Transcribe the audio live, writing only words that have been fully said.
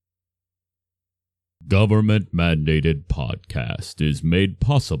government-mandated podcast is made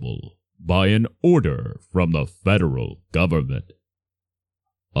possible by an order from the federal government.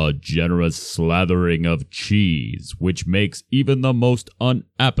 A generous slathering of cheese which makes even the most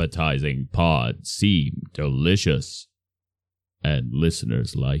unappetizing pod seem delicious. And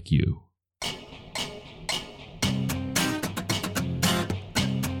listeners like you.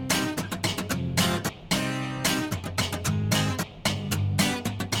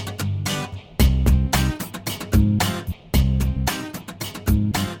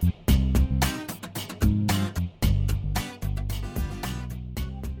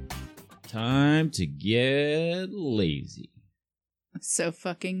 Time to get lazy. So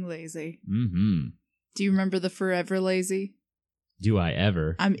fucking lazy. Mm-hmm. Do you remember the Forever Lazy? Do I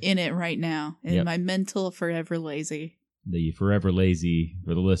ever? I'm in it right now. In my mental Forever Lazy. The Forever Lazy,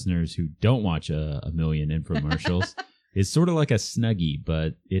 for the listeners who don't watch a million infomercials, is sort of like a Snuggie,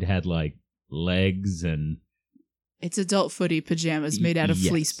 but it had like legs and... It's adult footy pajamas made out of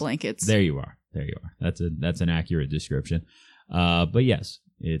fleece blankets. There you are. That's an accurate description. But yes,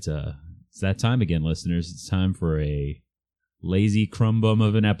 it's that time again, listeners. It's time for a lazy crumb bum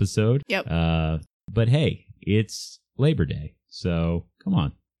of an episode. Yep. But hey, it's Labor Day, so come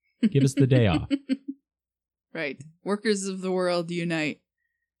on, give us the day off. Right. Workers of the world unite.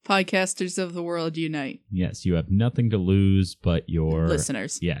 Podcasters of the world unite. Yes, you have nothing to lose but your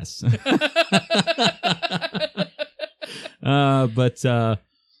listeners. Yes.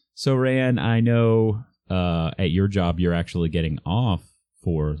 So Rayanne, I know at your job you're actually getting off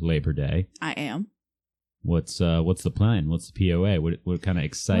for Labor Day. I am. What's the plan? What's the POA? What kind of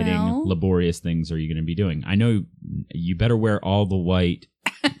exciting, laborious things are you going to be doing? I know you better wear all the white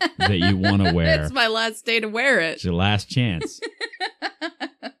that you want to wear. It's my last day to wear it. It's your last chance.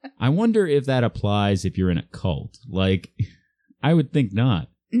 I wonder if that applies if you're in a cult. Like, I would think not.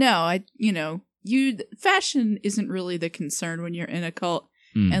 No, fashion isn't really the concern when you're in a cult,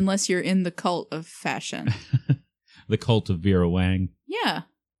 unless you're in the cult of fashion. The cult of Vera Wang. Yeah.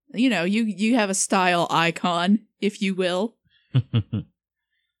 You have a style icon, if you will. Telling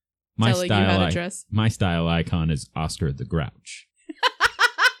you how to dress. My style icon is Oscar the Grouch.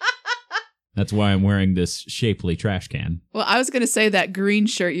 That's why I'm wearing this shapely trash can. Well, I was going to say that green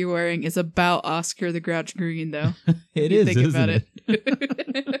shirt you're wearing is about Oscar the Grouch green, though. It is, isn't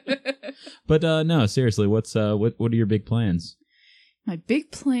it? But no, seriously, what are your big plans? My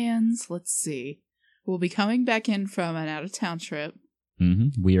big plans, let's see. We'll be coming back in from an out-of-town trip.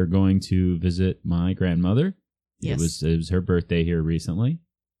 Mm-hmm. We are going to visit my grandmother. Yes. It was her birthday here recently.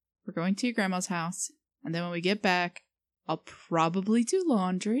 We're going to your grandma's house. And then when we get back, I'll probably do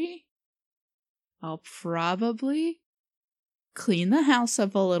laundry. I'll probably clean the house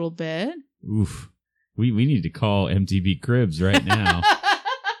up a little bit. Oof. We need to call MTV Cribs right now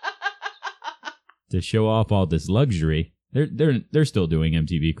to show off all this luxury. They're still doing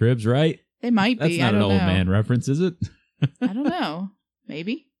MTV Cribs, right? They might be. That's not an old man reference, is it? I don't know.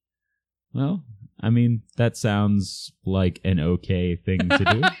 Maybe. Well, I mean, that sounds like an okay thing to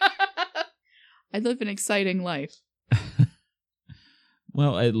do. I live an exciting life.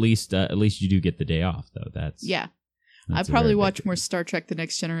 Well, at least you do get the day off, though. That's I probably watch more Star Trek: The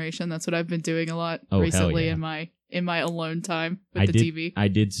Next Generation. That's what I've been doing a lot recently in my alone time with TV. I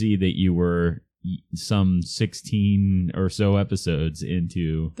did see that you were some 16 or so episodes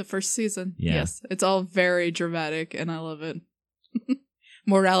into the first season. Yeah. Yes, it's all very dramatic, and I love it.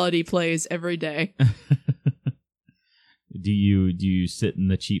 Morality plays every day. Do you sit in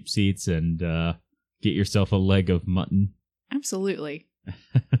the cheap seats and get yourself a leg of mutton? Absolutely.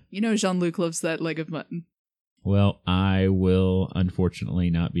 Jean-Luc loves that leg of mutton. Well, I will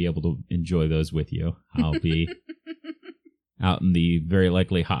unfortunately not be able to enjoy those with you. I'll be out in the very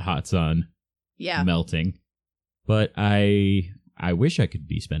likely hot sun. Yeah. Melting. But I wish I could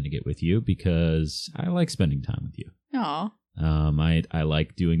be spending it with you because I like spending time with you. Aw. I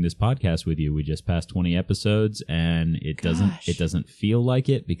like doing this podcast with you. We just passed 20 episodes and it doesn't feel like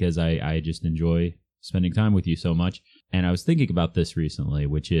it because I just enjoy spending time with you so much. And I was thinking about this recently,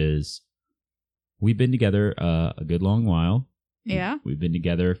 which is we've been together a good long while. Yeah. We've been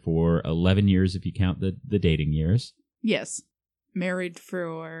together for 11 years if you count the dating years. Yes. Married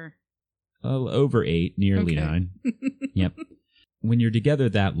for... over 8, nearly 9. Yep. When you're together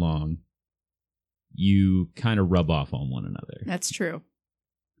that long, you kind of rub off on one another. That's true.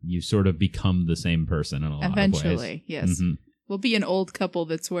 You sort of become the same person in a lot of ways. Eventually, yes. Mm-hmm. We'll be an old couple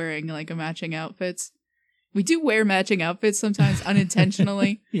that's wearing like a matching outfits. We do wear matching outfits sometimes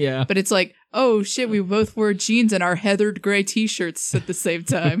unintentionally. Yeah. But it's like, Oh shit, we both wore jeans and our heathered gray t-shirts at the same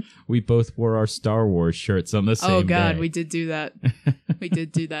time. We both wore our Star Wars shirts on the same day. Oh god, we did do that. We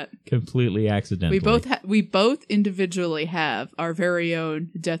did do that. Completely accidentally. We both individually have our very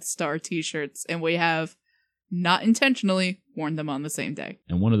own Death Star t-shirts, and we have, not intentionally, worn them on the same day.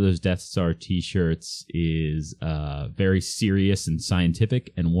 And one of those Death Star t-shirts is very serious and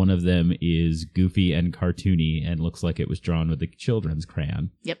scientific, and one of them is goofy and cartoony and looks like it was drawn with a children's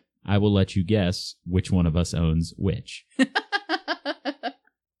crayon. Yep. I will let you guess which one of us owns which.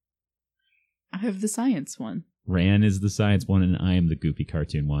 I have the science one. Ran is the science one, and I am the goofy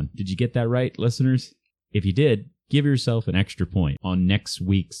cartoon one. Did you get that right, listeners? If you did, give yourself an extra point on next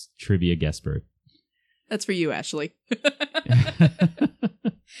week's Trivia Guest Bird. That's for you, Ashley.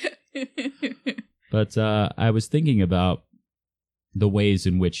 But I was thinking about the ways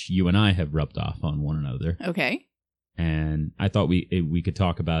in which you and I have rubbed off on one another. Okay. And I thought we could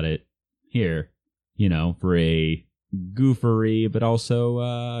talk about it here, for a goofery, but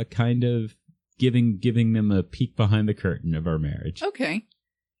also kind of giving them a peek behind the curtain of our marriage. Okay.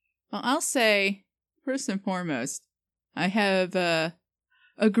 Well, I'll say, first and foremost, I have a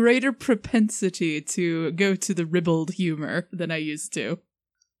greater propensity to go to the ribald humor than I used to.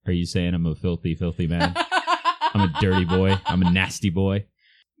 Are you saying I'm a filthy, filthy man? I'm a dirty boy. I'm a nasty boy.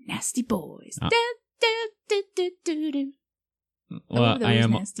 Nasty boys. Well, I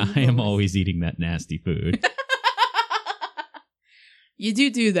am always eating that nasty food. You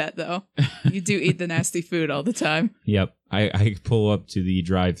do that, though. You do eat the nasty food all the time. Yep. I pull up to the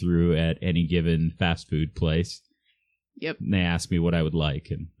drive-thru at any given fast food place. Yep. And they ask me what I would like,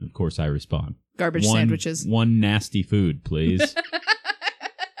 and of course I respond. Garbage sandwiches. One nasty food, please.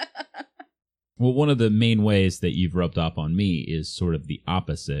 Well, one of the main ways that you've rubbed off on me is sort of the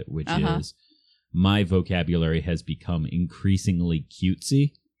opposite, which is my vocabulary has become increasingly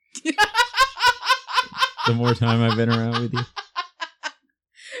cutesy. The more time I've been around with you.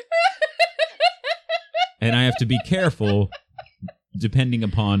 And I have to be careful depending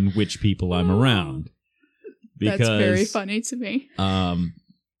upon which people I'm around. Because, that's very funny to me.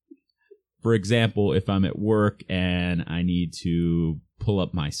 For example, if I'm at work and I need to pull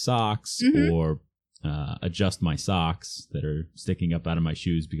up my socks or adjust my socks that are sticking up out of my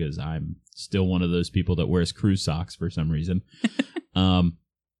shoes because I'm still one of those people that wears crew socks for some reason,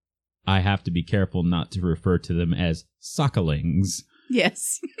 I have to be careful not to refer to them as socklings.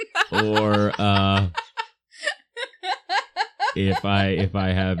 Yes. Or if I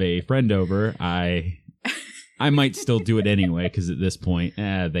have a friend over, I might still do it anyway because at this point,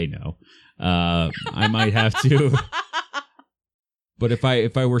 they know. I might have to. But if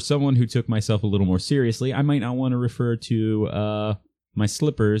I were someone who took myself a little more seriously, I might not want to refer to my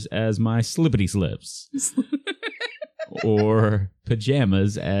slippers as my slippity slips. Or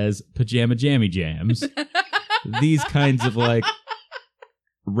pajamas as pajama jammy jams. These kinds of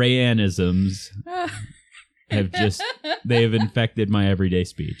Rayanisms they have infected my everyday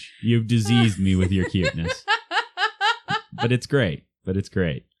speech. You've diseased me with your cuteness. But it's great.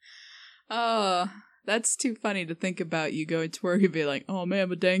 Oh, that's too funny to think about. You going to work and be like, oh man,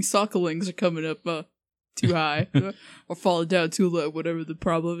 my dang socklings are coming up too high or falling down too low, whatever the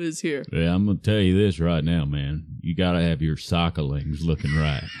problem is here. Yeah, I'm going to tell you this right now, man. You got to have your socklings looking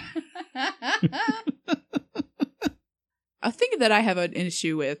right. I think that I have an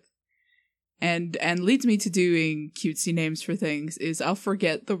issue with, and leads me to doing cutesy names for things, is I'll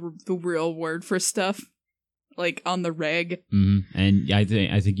forget the real word for stuff. On the reg. Mm-hmm. And I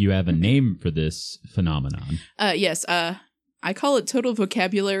think you have a name for this phenomenon. Yes. I call it total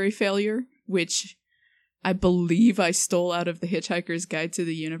vocabulary failure, which I believe I stole out of The Hitchhiker's Guide to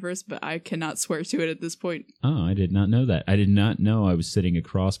the Universe, but I cannot swear to it at this point. Oh, I did not know that. I did not know I was sitting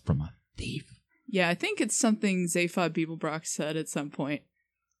across from a thief. Yeah, I think it's something Zaphod Beeblebrox said at some point.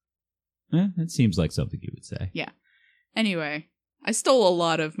 That seems like something you would say. Yeah. Anyway, I stole a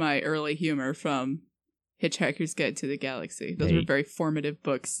lot of my early humor from Hitchhiker's Guide to the Galaxy. Those were very formative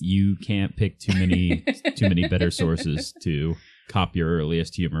books. You can't pick too many better sources to copy your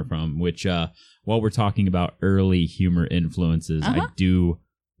earliest humor from, which while we're talking about early humor influences, I do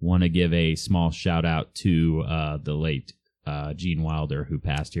want to give a small shout out to the late Gene Wilder, who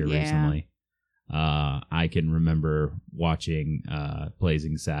passed here recently. I can remember watching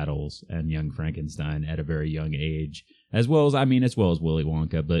Blazing Saddles and Young Frankenstein at a very young age, as well as Willy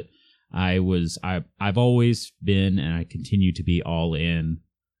Wonka, but I've always been, and I continue to be, all in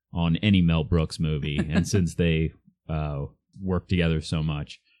on any Mel Brooks movie. And since they worked together so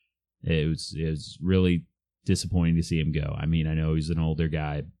much, it was really disappointing to see him go. I mean, I know he's an older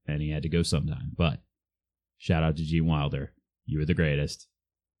guy and he had to go sometime, but shout out to Gene Wilder. You were the greatest.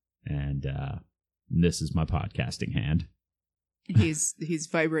 And this is my podcasting hand. He's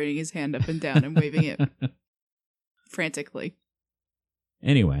vibrating his hand up and down and waving it frantically.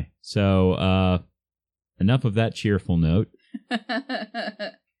 Anyway, so enough of that cheerful note.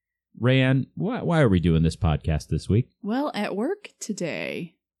 Rayanne, why are we doing this podcast this week? Well, at work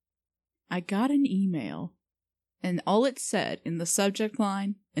today, I got an email, and all it said in the subject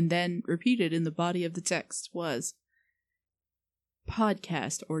line, and then repeated in the body of the text, was,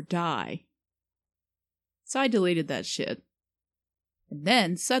 podcast or die. So I deleted that shit. And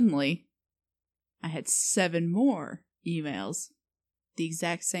then, suddenly, I had 7 more emails. The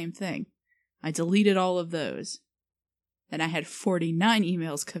exact same thing. I deleted all of those. Then I had 49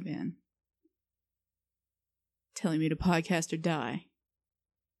 emails come in telling me to podcast or die.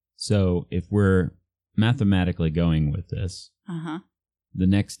 So if we're mathematically going with this, the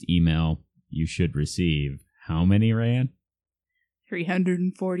next email you should receive, how many, Rayanne?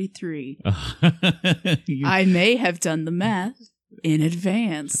 343. I may have done the math in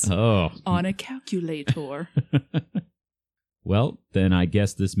advance on a calculator. Well, then I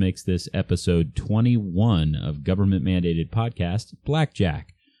guess this makes this episode 21 of government-mandated podcast,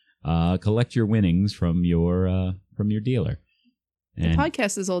 Blackjack. Collect your winnings from your dealer. And the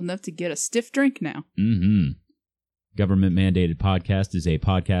podcast is old enough to get a stiff drink now. Mm-hmm. Government-mandated podcast is a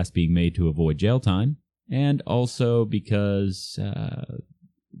podcast being made to avoid jail time, and also because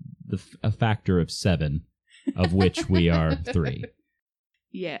a factor of 7, of which we are 3.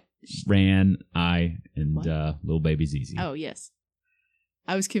 Yeah. Ran, I, and little baby Zizi. Oh, yes.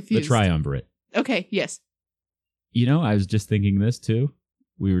 I was confused. The triumvirate. Okay, yes. You know, I was just thinking this, too.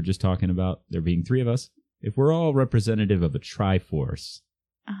 We were just talking about there being 3 of us. If we're all representative of a Triforce.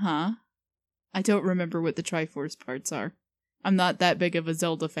 Uh-huh. I don't remember what the Triforce parts are. I'm not that big of a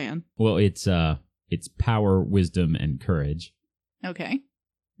Zelda fan. Well, it's power, wisdom, and courage. Okay.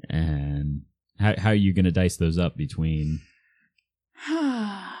 And how are you going to dice those up between...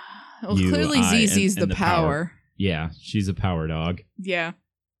 Well, clearly Zizi's the power. Yeah, she's a power dog. Yeah.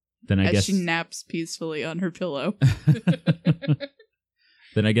 Then I guess she naps peacefully on her pillow.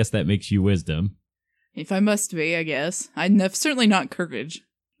 Then I guess that makes you wisdom. If I must be, I guess. I'm certainly not courage.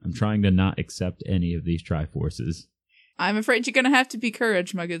 I'm trying to not accept any of these Triforces. I'm afraid you're going to have to be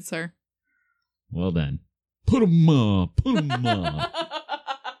courage, my good sir. Well then. Put 'em up. Put 'em up.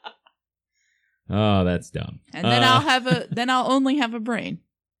 Oh, that's dumb. And then I'll only have a brain.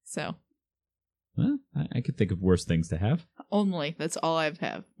 So. Well, I could think of worse things to have. Only. That's all I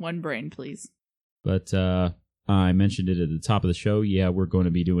have. 1 brain, please. But I mentioned it at the top of the show. Yeah, we're going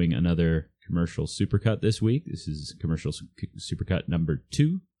to be doing another commercial supercut this week. This is commercial supercut number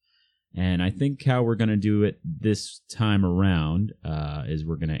 2. And I think how we're going to do it this time around is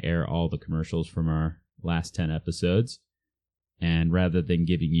we're going to air all the commercials from our last 10 episodes. And rather than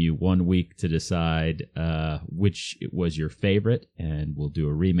giving you 1 week to decide which was your favorite, and we'll do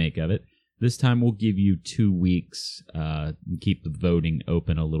a remake of it, this time we'll give you 2 weeks and keep the voting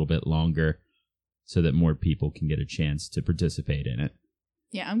open a little bit longer so that more people can get a chance to participate in it.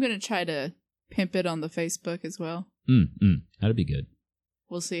 Yeah, I'm going to try to pimp it on the Facebook as well. That'd be good.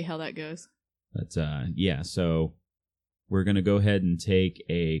 We'll see how that goes. But yeah, so we're going to go ahead and take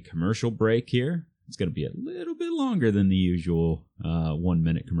a commercial break here. It's going to be a little bit longer than the usual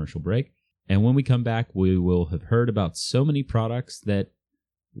 1-minute commercial break. And when we come back, we will have heard about so many products that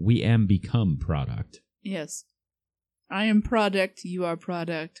we am become product. Yes. I am product, you are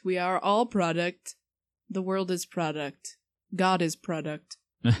product. We are all product. The world is product. God is product.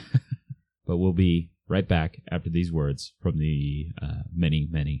 But we'll be right back after these words from the many,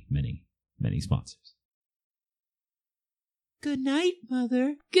 many, many, many sponsors. Good night,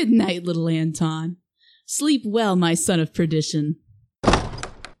 Mother. Good night, little Anton. Sleep well, my son of perdition.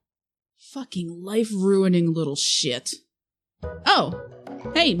 Fucking life-ruining little shit. Oh,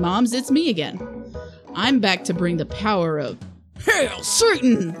 hey, Moms, it's me again. I'm back to bring the power of Hail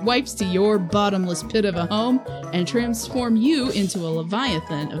Satan wipes to your bottomless pit of a home and transform you into a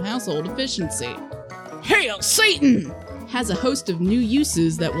leviathan of household efficiency. Hail Satan has a host of new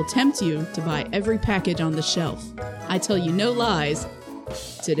uses that will tempt you to buy every package on the shelf. I tell you no lies.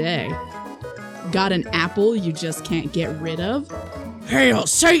 Today. Got an apple you just can't get rid of? Hail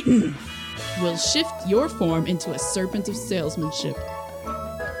Satan will shift your form into a serpent of salesmanship.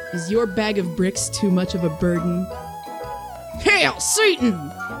 Is your bag of bricks too much of a burden? Hail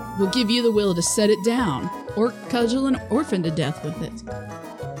Satan will give you the will to set it down or cudgel an orphan to death with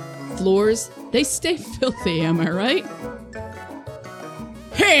it. Floors, they stay filthy, am I right?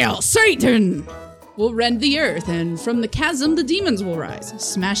 Hail Satan will rend the earth, and from the chasm the demons will rise,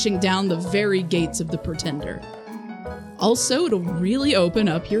 smashing down the very gates of the pretender. Also, it'll really open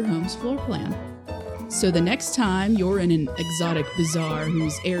up your home's floor plan. So the next time you're in an exotic bazaar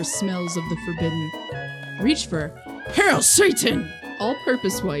whose air smells of the forbidden, reach for Hail Satan!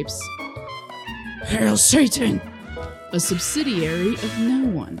 All-purpose wipes. Hail Satan! A subsidiary of no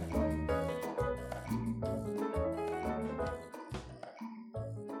one.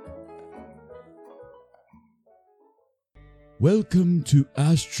 Welcome to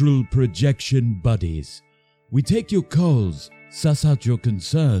Astral Projection Buddies. We take your calls, suss out your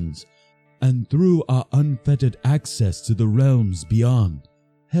concerns, and through our unfettered access to the realms beyond,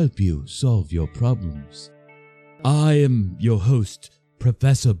 help you solve your problems. I am your host,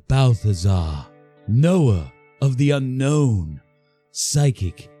 Professor Balthazar, knower of the unknown,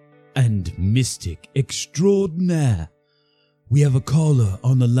 psychic and mystic extraordinaire. We have a caller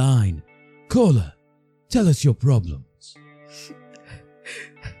on the line. Caller, tell us your problems.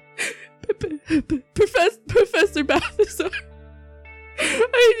 Professor Balthazar,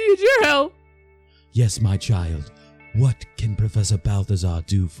 I need your help. Yes, my child. What can Professor Balthazar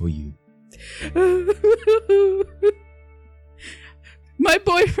do for you? My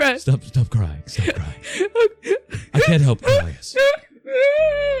boyfriend. Stop crying. Stop crying. I can't help criers.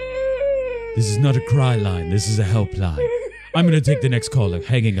 This is not a cry line. This is a helpline. I'm going to take the next caller.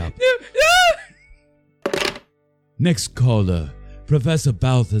 Hanging up. Next caller. Professor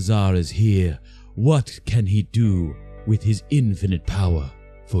Balthazar is here. What can he do with his infinite power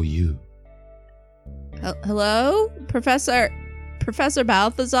for you? Hello? Professor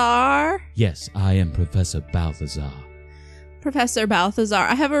Balthazar? Yes, I am Professor Balthazar. Professor Balthazar,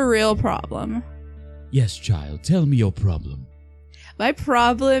 I have a real problem. Yes, child, tell me your problem. My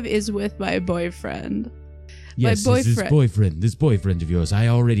problem is with my boyfriend. Yes, this boyfriend of yours, I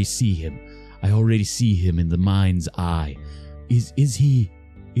already see him. I already see him in the mind's eye. Is he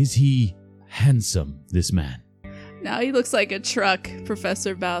handsome, this man? Now he looks like a truck,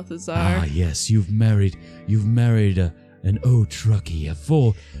 Professor Balthazar. Ah, yes, you've married an old truckie, a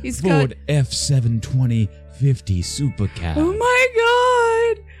Ford F720 50 Supercut. Oh my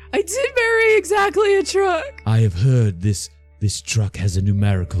God! I did marry exactly a truck. I have heard this truck has a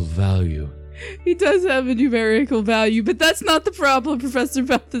numerical value. He does have a numerical value, but that's not the problem, Professor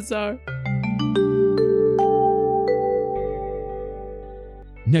Balthazar.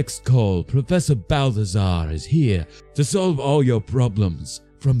 Next call, Professor Balthazar is here to solve all your problems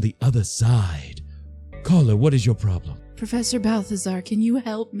from the other side. Caller, what is your problem? Professor Balthazar, can you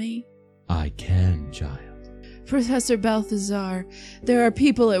help me? I can, child. Professor Balthazar, there are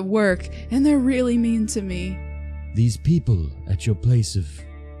people at work, and they're really mean to me. These people at your place of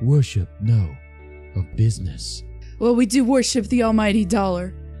worship, no, of business. Well, we do worship the almighty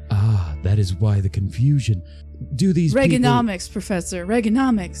dollar. Ah, that is why the confusion. Do these Reaganomics, people... Professor,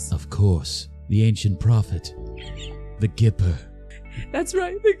 Reaganomics. Of course, the ancient prophet, the Gipper. That's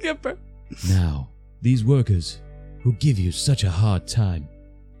right, the Gipper. Now, these workers who give you such a hard time,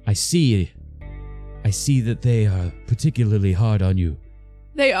 I see that they are particularly hard on you.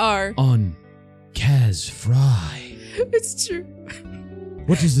 They are. On Kaz Fry. It's true.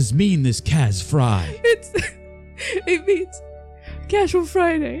 What does this mean, this Kaz Fry? It means Casual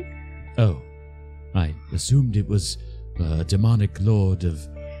Friday. Oh, I assumed it was a demonic lord of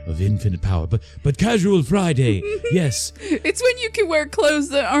infinite power, but Casual Friday, yes. It's when you can wear clothes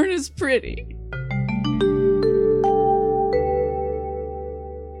that aren't as pretty.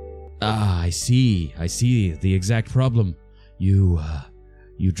 Ah, I see the exact problem. You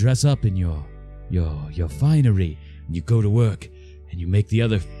dress up in your finery, and you go to work, and you make the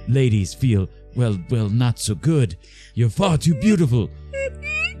other ladies feel, well, not so good. You're far too beautiful.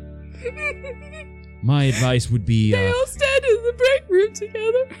 My advice would be... They all stand in the break room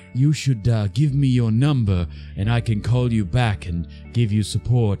together. You should give me your number, and I can call you back and give you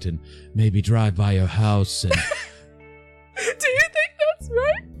support and maybe drive by your house and... Do you think that's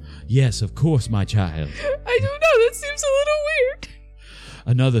right? Yes, of course, my child. I don't know, that seems a little weird.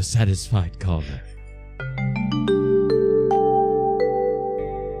 Another satisfied caller.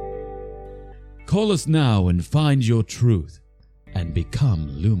 Call us now and find your truth and become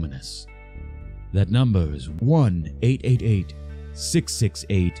luminous. That number is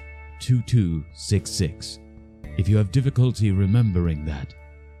 1-888-668-2266. If you have difficulty remembering that,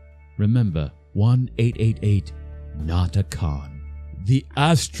 remember 1-888 not a con. The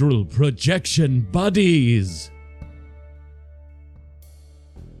Astral Projection Buddies.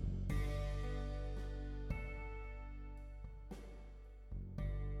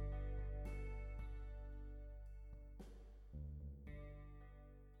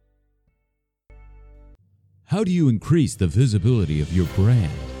 How do you increase the visibility of your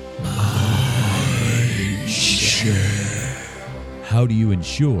brand? Mind How do you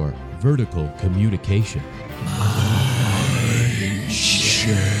ensure vertical communication?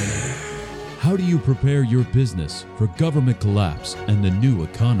 How do you prepare your business for government collapse and the new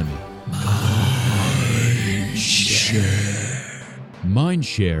economy?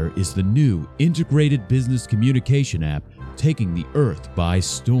 Mindshare is the new integrated business communication app taking the earth by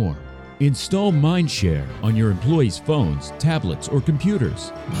storm. Install Mindshare on your employees' phones, tablets, or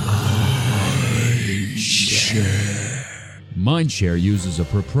computers. Mindshare uses a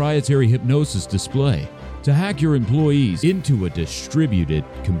proprietary hypnosis display to hack your employees into a distributed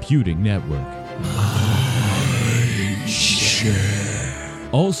computing network.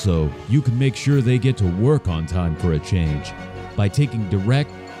 Also, you can make sure they get to work on time for a change by taking direct,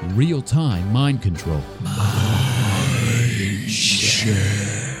 real-time mind control.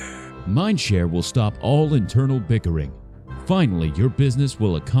 Mindshare will stop all internal bickering. Finally, your business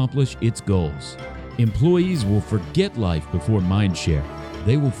will accomplish its goals. Employees will forget life before Mindshare.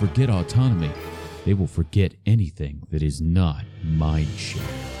 They will forget autonomy. They will forget anything that is not Mindshare.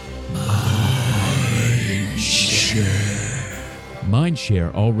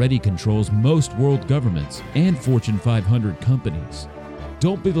 Mindshare already controls most world governments and Fortune 500 companies.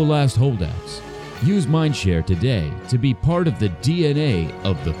 Don't be the last holdouts. Use Mindshare today to be part of the DNA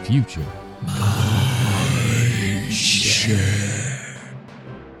of the future.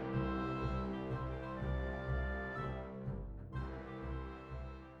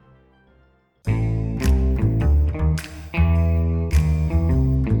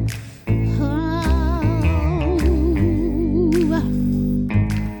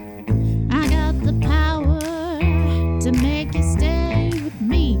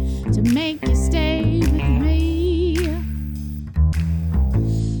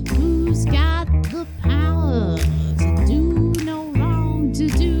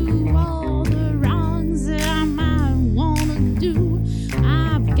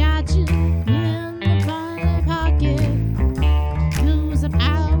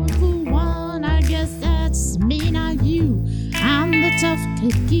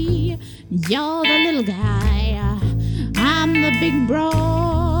 You're the little guy, I'm the big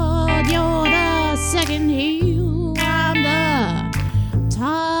broad, you're the second heel, I'm the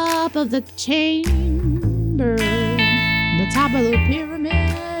top of the chamber, the top of the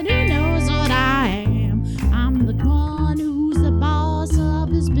pyramid, who knows what I am? I'm the one who's the boss of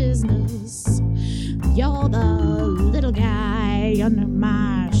this business. You're the little guy under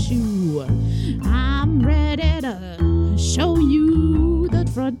my shoe. I'm ready to show you the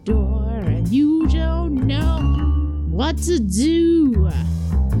front door, and you don't know what to do.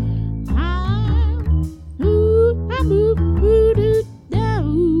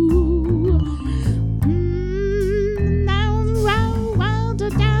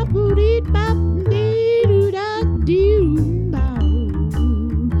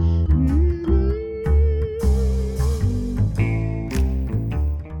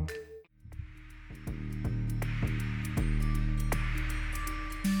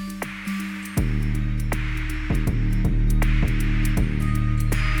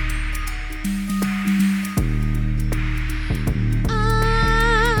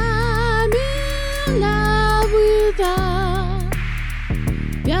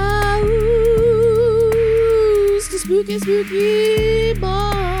 Spooky, spooky boy,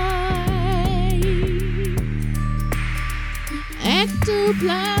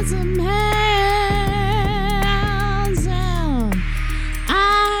 ectoplasm hands and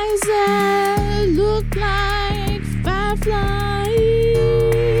eyes that look like fireflies.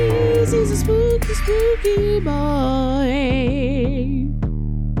 He's a spooky, spooky boy.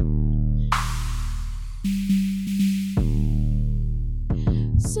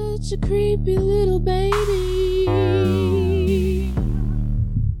 Such a creepy little baby.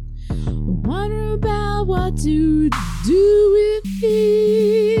 Wonder about what to do with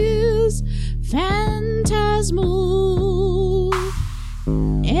his phantasmal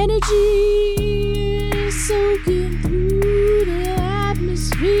energy soaking through the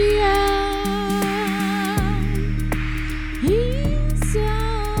atmosphere. He's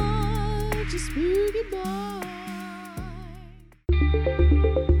such a spooky boy.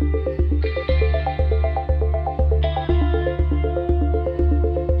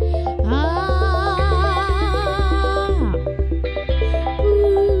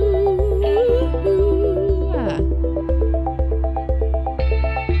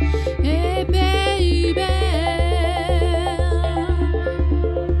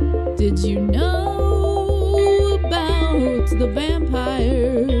 Did you know about the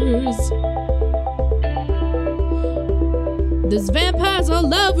vampires? There's vampires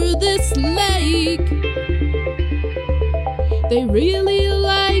all over this lake. They really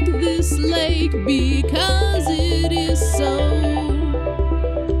like this lake because it is so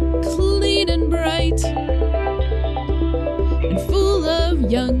clean and bright and full of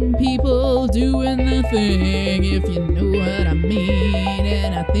young people doing their thing, if you know what I mean,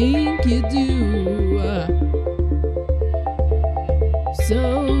 and I think you do.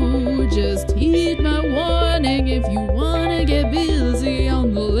 So just heed my warning if you wanna get busy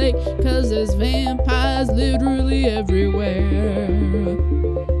on the lake, 'cause there's vampires literally everywhere.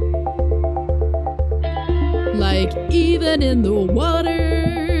 Like even in the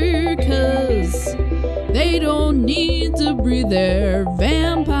water, 'cause they don't need to breathe, they're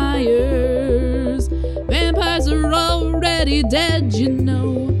vampires. Vampires are already dead, you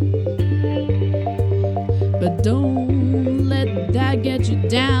know. But don't let that get you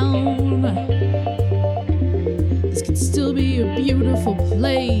down. This could still be a beautiful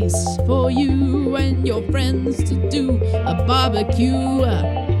place for you and your friends to do a barbecue.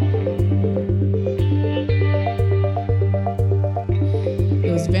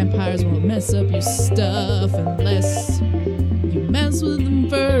 Those vampires won't mess up your stuff unless you mess with them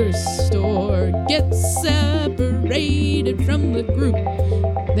first or get separated from the group.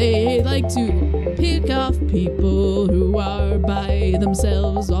 They like to pick off people who are by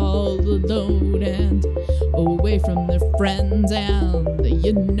themselves, all alone and away from their friends. And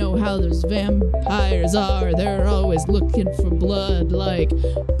you know how those vampires are, they're always looking for blood, like,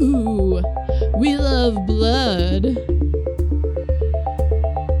 ooh, we love blood.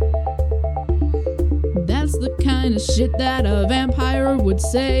 That's the kind of shit that a vampire would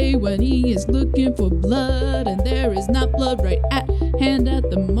say when he is looking for blood, and there is not blood right at hand at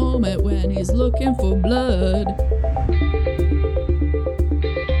the moment when he's looking for blood.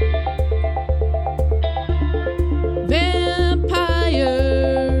 Vampires,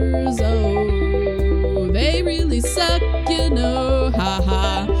 oh, they really suck, you know,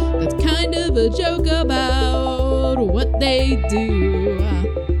 haha. That's kind of a joke about what they do.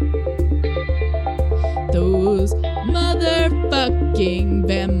 Those motherfucking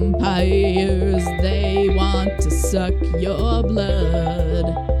vampires, they want to suck your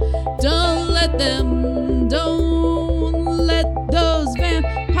blood. Don't let those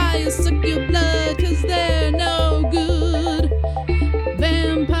vampires suck your blood, 'cause they're no good.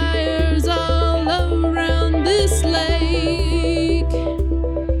 Vampires all around this lake.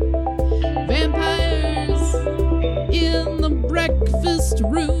 Vampires in the breakfast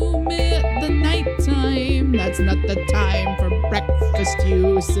room at the nighttime. That's not the time for breakfast,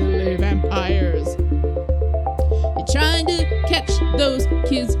 you silly vampires. You're trying to catch those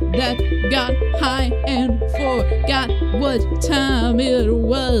kids that got high and forgot what time it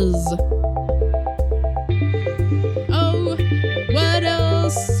was. Oh, what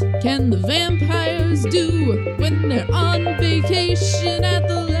else can the vampires do when they're on vacation at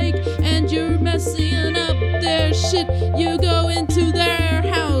the lake and you're messing up their shit? You go into their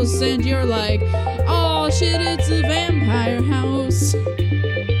house and you're like, oh shit, it's a vampire house.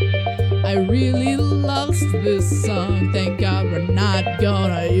 I really lost this song. Thank God we're not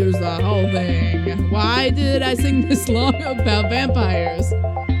gonna use the whole thing. Why did I sing this long about vampires?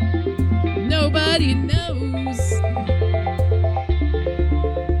 Nobody knows.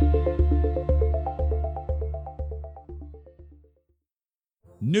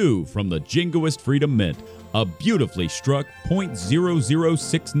 New from the Jingoist Freedom Mint, a beautifully struck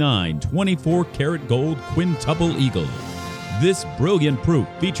 .0069 24-karat gold quintuple eagle. This brilliant proof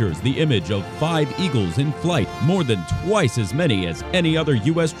features the image of 5 eagles in flight, more than twice as many as any other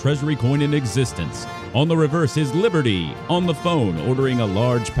U.S. Treasury coin in existence. On the reverse is Liberty, on the phone ordering a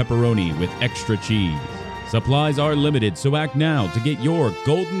large pepperoni with extra cheese. Supplies are limited, so act now to get your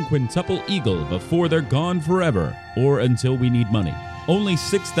golden quintuple eagle before they're gone forever, or until we need money. Only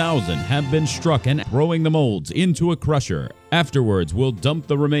 6,000 have been struck and throwing the molds into a crusher. Afterwards, we'll dump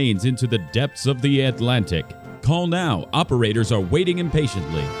the remains into the depths of the Atlantic. Call now. Operators are waiting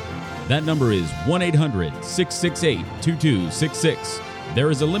impatiently. That number is 1-800-668-2266. There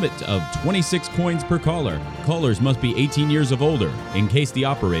is a limit of 26 coins per caller. Callers must be 18 years of older in case the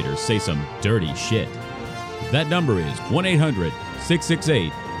operators say some dirty shit. That number is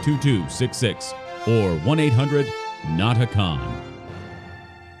 1-800-668-2266 or 1-800-NOT-A-CON.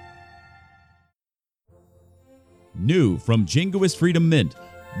 New from Jingoist Freedom Mint,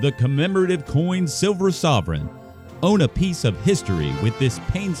 the commemorative coin Silver Sovereign. Own a piece of history with this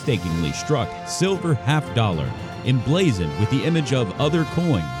painstakingly struck silver $50, emblazoned with the image of other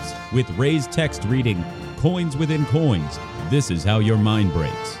coins, with raised text reading, "Coins within coins, this is how your mind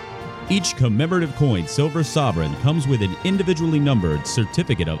breaks." Each commemorative coin Silver Sovereign comes with an individually numbered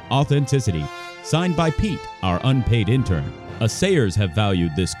certificate of authenticity signed by Pete, our unpaid intern. Assayers have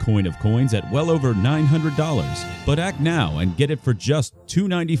valued this coin of coins at well over $900, but act now and get it for just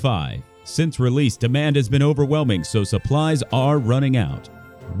 $295. Since release, demand has been overwhelming, so supplies are running out.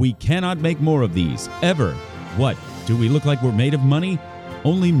 We cannot make more of these, ever. What, do we look like we're made of money?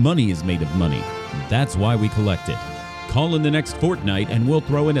 Only money is made of money. That's why we collect it. Call in the next fortnight and we'll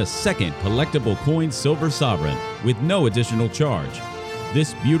throw in a second collectible coin Silver Sovereign with no additional charge.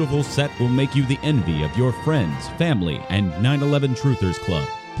 This beautiful set will make you the envy of your friends, family, and 9/11 Truthers Club.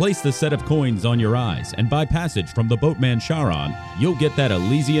 Place the set of coins on your eyes, and by passage from the boatman Charon, you'll get that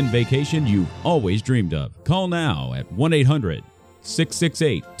Elysian vacation you've always dreamed of. Call now at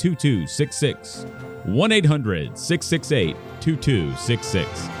 1-800-668-2266.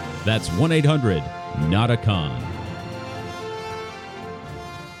 1-800-668-2266. That's 1-800-NOT-A-CON.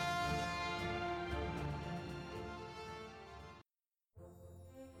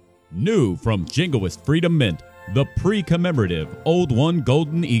 New from Jingoist Freedom Mint, the pre-commemorative Old One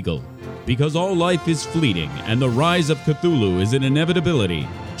Golden Eagle. Because all life is fleeting and the rise of Cthulhu is an inevitability,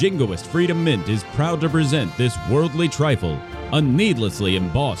 Jingoist Freedom Mint is proud to present this worldly trifle, a needlessly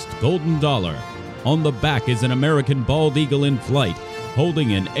embossed golden dollar. On the back is an American bald eagle in flight,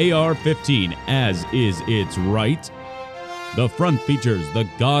 holding an AR-15 as is its right. The front features the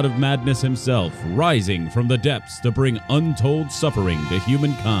god of madness himself, rising from the depths to bring untold suffering to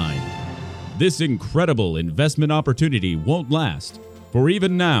humankind. This incredible investment opportunity won't last, for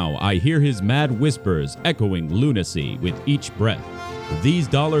even now I hear his mad whispers echoing lunacy with each breath. These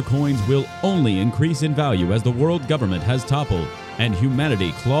dollar coins will only increase in value as the world government has toppled, and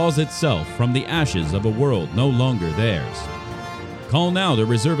humanity claws itself from the ashes of a world no longer theirs. Call now to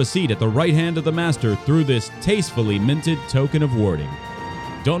reserve a seat at the right hand of the master through this tastefully minted token of warding.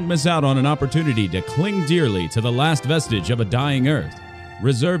 Don't miss out on an opportunity to cling dearly to the last vestige of a dying earth.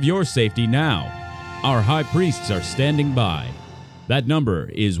 Reserve your safety now. Our high priests are standing by. That number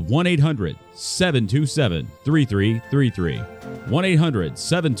is 1-800-727-3333.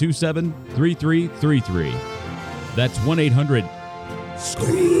 1-800-727-3333. That's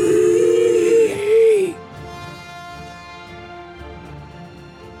 1-800-SCREAM!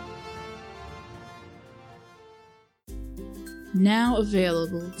 Now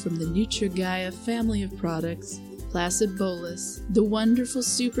available from the NutriGaia family of products, Placid Bolus, the wonderful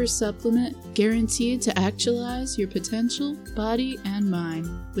super supplement guaranteed to actualize your potential, body, and mind.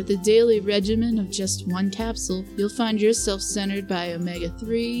 With a daily regimen of just one capsule, you'll find yourself centered by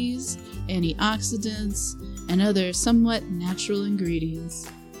omega-3s, antioxidants, and other somewhat natural ingredients.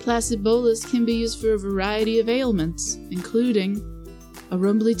 Placid Bolus can be used for a variety of ailments, including a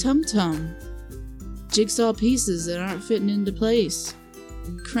rumbly tum-tum, jigsaw pieces that aren't fitting into place,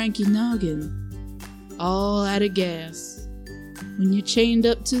 cranky noggin, all out of gas, when you're chained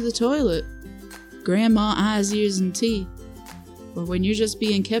up to the toilet, grandma eyes, ears, and teeth, or when you're just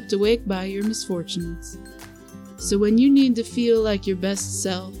being kept awake by your misfortunes. So when you need to feel like your best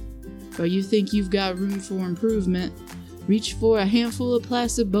self, or you think you've got room for improvement, reach for a handful of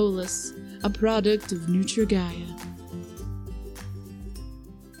Placid Bolus, a product of NutriGaia.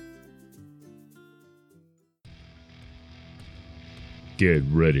 Get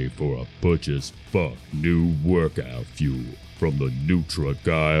ready for a butch as fuck new workout fuel from the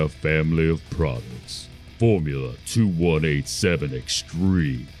NutriGaia family of products. Formula 2187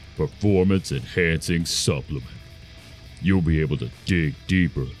 Extreme Performance Enhancing Supplement. You'll be able to dig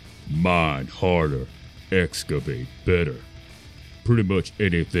deeper, mine harder, excavate better. Pretty much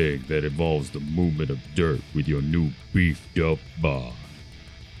anything that involves the movement of dirt with your new beefed up bod.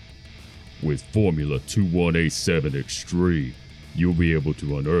 With Formula 2187 Extreme, you'll be able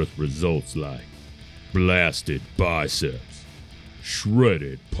to unearth results like blasted biceps,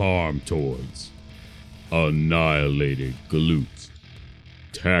 shredded palm-toids, annihilated glutes,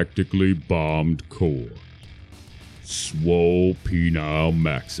 tactically bombed core, swole penile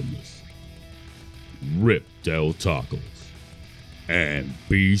maximus, ripped deltacles, and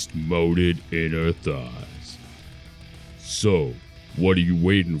beast-moded inner thighs. So, what are you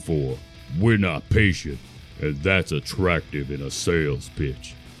waiting for? We're not patient. And that's attractive in a sales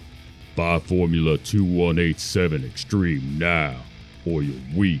pitch. Buy Formula 2187 Extreme now, or you're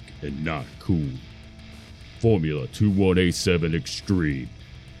weak and not cool. Formula 2187 Extreme,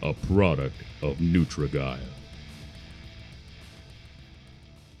 a product of NutriGaia.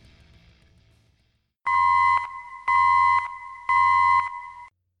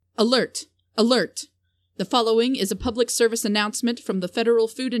 Alert! Alert! The following is a public service announcement from the Federal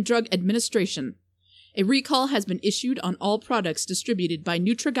Food and Drug Administration. A recall has been issued on all products distributed by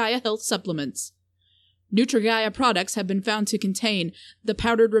Nutragaia Health Supplements. Nutragaia products have been found to contain the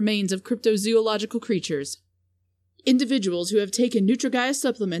powdered remains of cryptozoological creatures. Individuals who have taken Nutragaia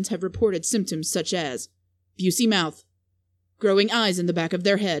supplements have reported symptoms such as Busey mouth, growing eyes in the back of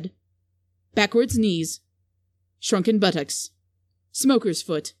their head, backwards knees, shrunken buttocks, smoker's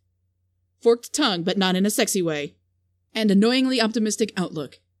foot, forked tongue but not in a sexy way, and annoyingly optimistic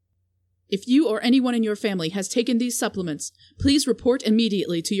outlook. If you or anyone in your family has taken these supplements, please report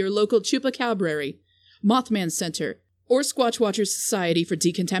immediately to your local Chupacabra, Mothman Center, or Squatch Watchers Society for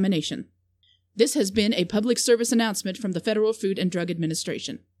decontamination. This has been a public service announcement from the Federal Food and Drug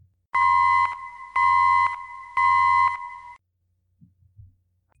Administration.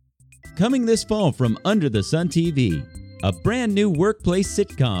 Coming this fall from Under the Sun TV, a brand new workplace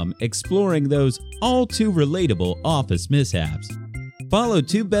sitcom exploring those all too relatable office mishaps. Follow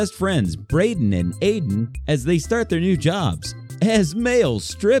two best friends, Braden and Aiden, as they start their new jobs as male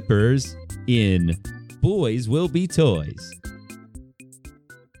strippers in Boys Will Be Toys.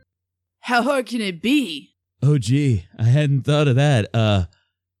 How hard can it be? Oh gee, I hadn't thought of that.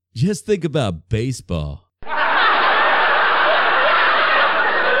 Just think about baseball.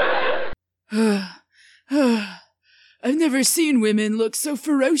 I've never seen women look so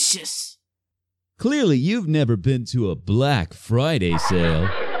ferocious. Clearly you've never been to a Black Friday sale.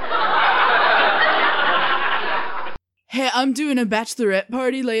 Hey, I'm doing a bachelorette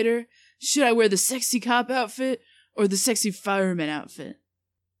party later. Should I wear the sexy cop outfit or the sexy fireman outfit?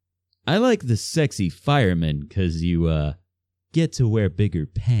 I like the sexy fireman because you, get to wear bigger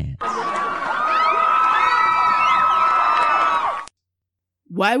pants.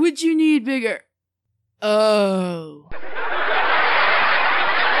 Why would you need bigger? Oh.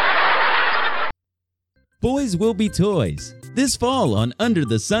 Boys Will Be Toys, this fall on Under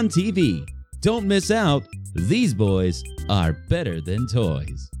the Sun TV. Don't miss out. These boys are better than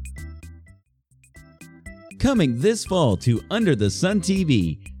toys. Coming this fall to Under the Sun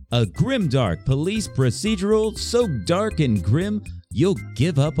TV, a grimdark police procedural so dark and grim you'll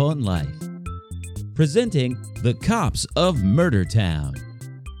give up on life. Presenting The Cops of Murdertown.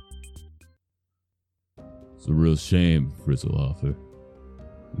 It's a real shame, Frizzlehofer.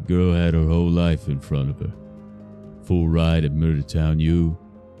 The girl had her whole life in front of her. Full ride at Murdertown, you,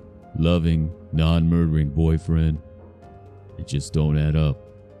 loving, non-murdering boyfriend. It just don't add up.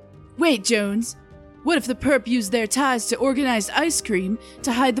 Wait, Jones. What if the perp used their ties to organized ice cream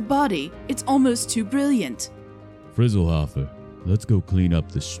to hide the body? It's almost too brilliant. Frizzlehofer, let's go clean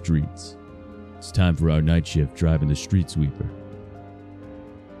up the streets. It's time for our night shift driving the street sweeper.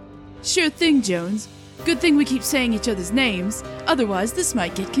 Sure thing, Jones. Good thing we keep saying each other's names, otherwise this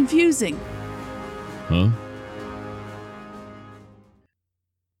might get confusing. Huh?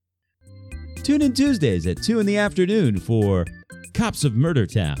 Tune in Tuesdays at 2 in the afternoon for Cops of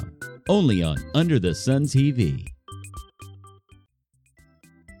Murdertown, only on Under the Sun TV.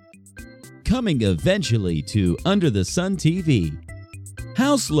 Coming eventually to Under the Sun TV,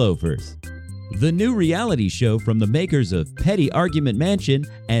 House Loafers, the new reality show from the makers of Petty Argument Mansion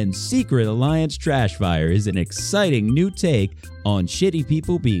and Secret Alliance Trashfire, is an exciting new take on shitty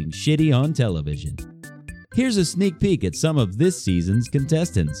people being shitty on television. Here's a sneak peek at some of this season's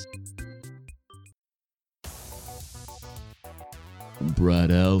contestants. I'm Brad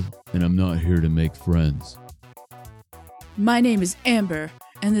L., and I'm not here to make friends. My name is Amber,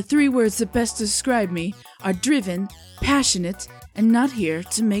 and the 3 words that best describe me are driven, passionate, and not here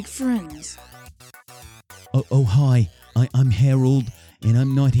to make friends. Oh hi, I'm Harold, and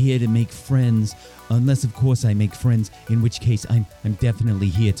I'm not here to make friends, unless of course I make friends, in which case I'm definitely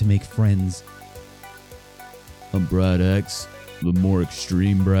here to make friends. I'm Brad X, the more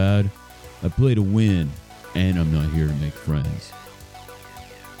extreme Brad. I play to win, and I'm not here to make friends.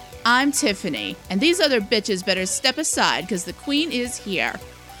 I'm Tiffany, and these other bitches better step aside because the queen is here.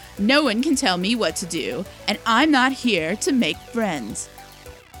 No one can tell me what to do, and I'm not here to make friends.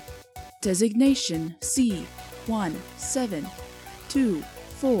 Designation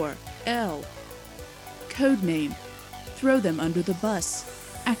C1724L. Codename: Throw them under the bus.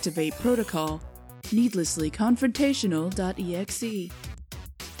 Activate protocol. Needlessly confrontational.exe.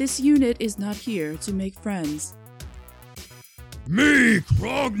 This unit is not here to make friends. Me,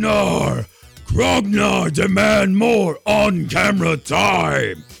 Krognar! Krognar demand more on-camera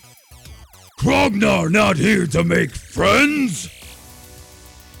time! Krognar not here to make friends?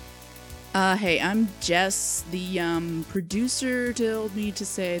 Hey, I'm Jess. The, producer told me to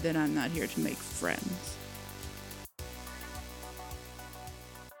say that I'm not here to make friends.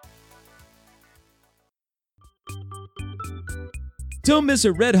 Don't miss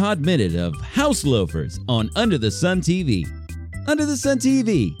a red-hot minute of House Loafers on Under the Sun TV. Under the Sun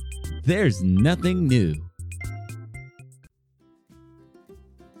TV, there's nothing new.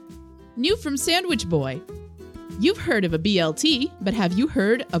 New from Sandwich Boy. You've heard of a BLT, but have you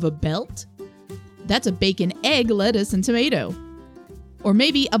heard of a belt? That's a bacon, egg, lettuce, and tomato. Or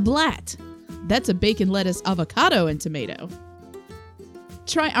maybe a blat. That's a bacon, lettuce, avocado, and tomato.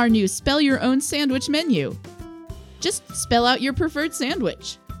 Try our new Spell Your Own Sandwich menu. Just spell out your preferred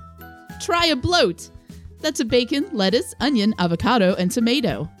sandwich. Try a bloat. That's a bacon, lettuce, onion, avocado, and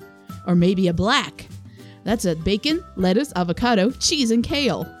tomato. Or maybe a black. That's a bacon, lettuce, avocado, cheese, and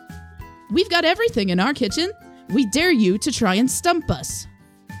kale. We've got everything in our kitchen. We dare you to try and stump us.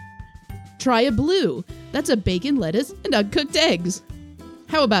 Try a blue. That's a bacon, lettuce, and uncooked eggs.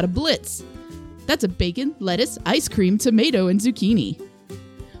 How about a blitz? That's a bacon, lettuce, ice cream, tomato, and zucchini.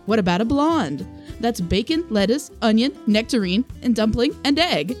 What about a blonde? That's bacon, lettuce, onion, nectarine, and dumpling, and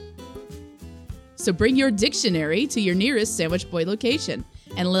egg. So bring your dictionary to your nearest Sandwich Boy location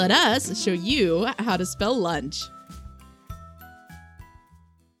and let us show you how to spell lunch.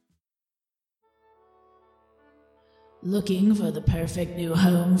 Looking for the perfect new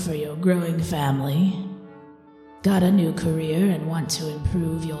home for your growing family? Got a new career and want to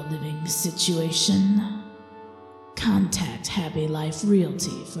improve your living situation? Contact Happy Life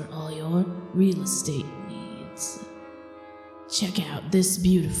Realty for all your real estate needs. Check out this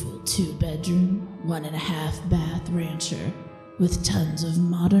beautiful 2-bedroom, 1.5-bath rancher with tons of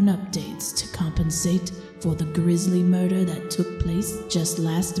modern updates to compensate for the grisly murder that took place just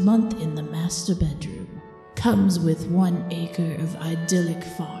last month in the master bedroom. Comes with 1 acre of idyllic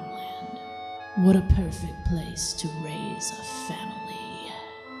farmland. What a perfect place to raise a family.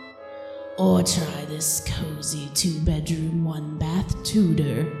 Or try this cozy 2-bedroom, 1-bath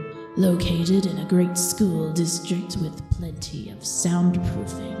Tudor, located in a great school district with plenty of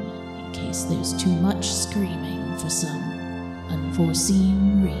soundproofing in case there's too much screaming for some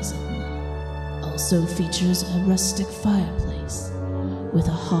unforeseen reason. Also features a rustic fireplace with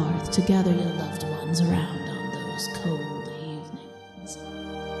a hearth to gather your loved ones around on those cold evenings.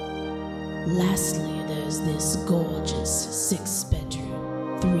 Lastly, there's this gorgeous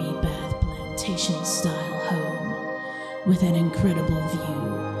 6-bedroom, 3-bath plantation-style home with an incredible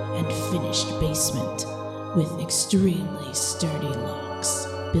view and finished basement with extremely sturdy locks,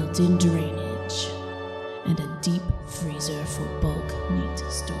 built-in drainage, and a deep freezer for bulk meat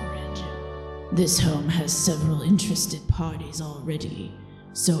storage. This home has several interested parties already,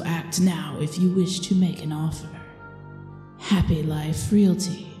 so act now if you wish to make an offer. Happy Life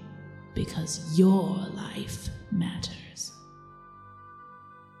Realty, because your life matters.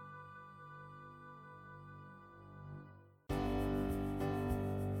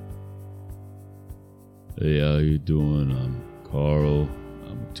 Hey, how you doing? I'm Carl.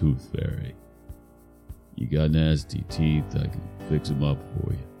 I'm a tooth fairy. You got nasty teeth, I can fix them up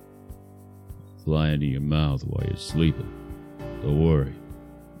for you. Fly into your mouth while you're sleeping. Don't worry,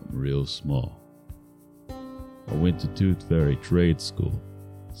 I'm real small. I went to tooth fairy trade school,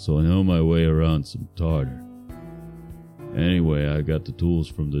 so I know my way around some tartar. Anyway, I got the tools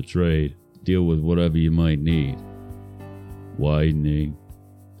from the trade to deal with whatever you might need. Widening,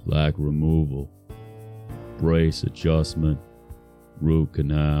 plaque removal, brace adjustment, root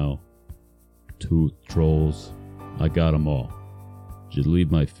canal, tooth trolls. I got 'em all. Just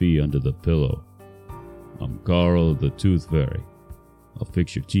leave my fee under the pillow. I'm Carl the Tooth Fairy. I'll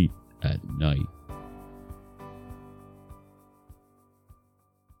fix your teeth at night.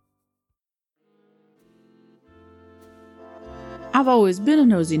 I've always been a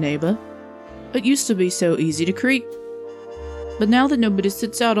nosy neighbor. It used to be so easy to creep. But now that nobody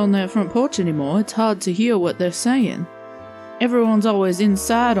sits out on their front porch anymore, it's hard to hear what they're saying. Everyone's always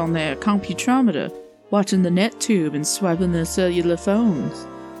inside on their computrometer, watching the net tube and swiping their cellular phones.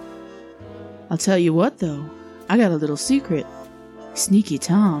 I'll tell you what though, I got a little secret. Sneaky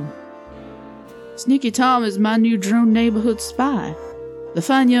Tom. Sneaky Tom is my new drone neighborhood spy. The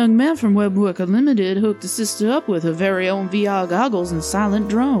fine young man from Webwork Unlimited hooked his sister up with her very own VR goggles and silent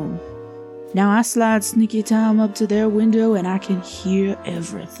drone. Now I slide Sneaky Tom up to their window and I can hear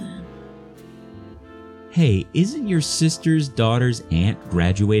everything. Hey, isn't your sister's daughter's aunt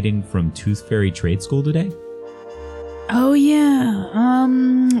graduating from Tooth Fairy Trade School today? Oh yeah,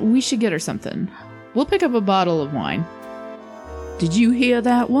 we should get her something. We'll pick up a bottle of wine. Did you hear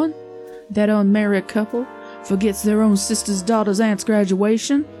that one? That unmarried couple forgets their own sister's daughter's aunt's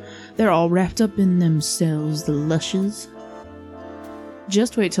graduation? They're all wrapped up in themselves, the lushes.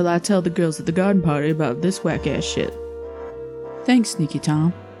 Just wait till I tell the girls at the garden party about this whack-ass shit. Thanks, Sneaky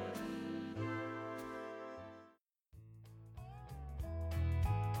Tom.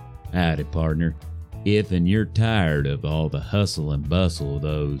 Howdy, partner. If and you're tired of all the hustle and bustle of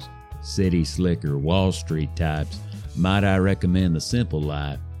those city slicker Wall Street types, might I recommend the simple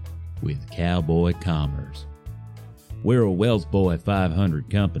life with Cowboy Commerce. We're a Wells Boy 500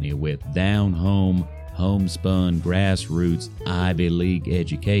 company with down-home, homespun, grassroots, Ivy League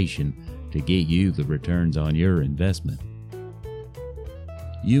education to get you the returns on your investment.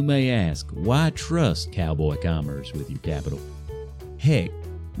 You may ask, why trust Cowboy Commerce with your capital? Heck,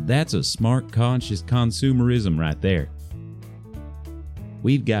 that's a smart, conscious consumerism right there.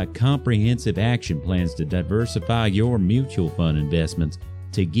 We've got comprehensive action plans to diversify your mutual fund investments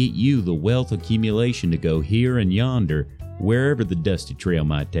to get you the wealth accumulation to go here and yonder, wherever the dusty trail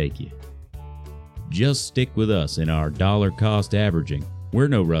might take you. Just stick with us in our dollar cost averaging. We're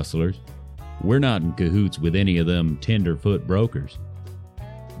no rustlers. We're not in cahoots with any of them tenderfoot brokers.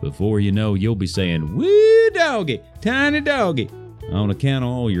 Before you know, you'll be saying, "Wee doggy, tiny doggy," on account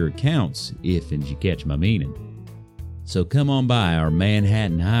of all your accounts, if and you catch my meaning. So come on by our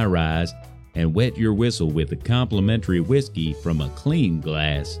Manhattan high-rise and wet your whistle with a complimentary whiskey from a clean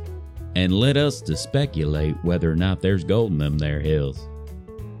glass, and let us to speculate whether or not there's gold in them there hills.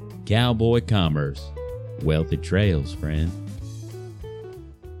 Cowboy Commerce. Wealthy trails, friend.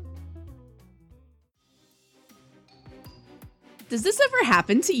 Does this ever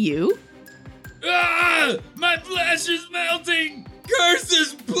happen to you? Ah! My flesh is melting! Curse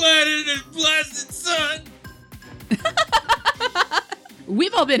this planet and blasted sun!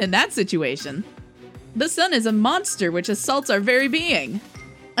 We've all been in that situation. The sun is a monster which assaults our very being.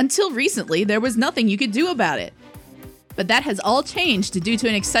 Until recently, there was nothing you could do about it. But that has all changed due to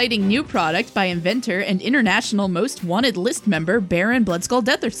an exciting new product by inventor and international most wanted list member Baron Bloodskull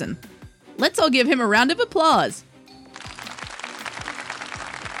Detherson. Let's all give him a round of applause.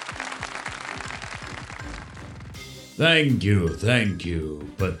 Thank you,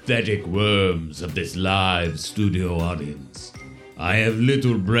 pathetic worms of this live studio audience. I have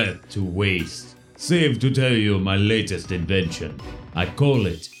little breath to waste, save to tell you my latest invention. I call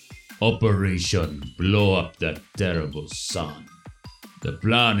it Operation Blow Up That Terrible Sun. The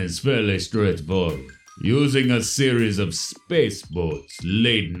plan is fairly straightforward. Using a series of space boats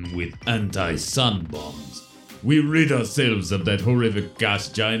laden with anti-sun bombs, we rid ourselves of that horrific gas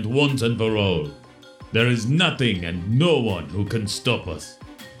giant once and for all. There is nothing and no one who can stop us,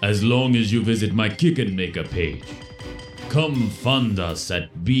 as long as you visit my Kick and Maker page. Come fund us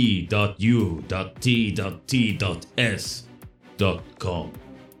at b.u.t.t.s.com.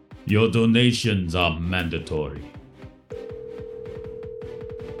 Your donations are mandatory.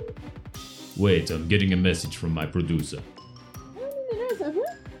 Wait, I'm getting a message from my producer.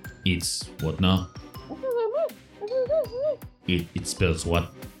 It's what now? It spells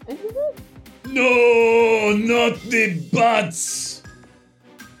what? No, not the butts!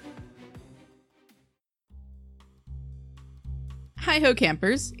 Hi-ho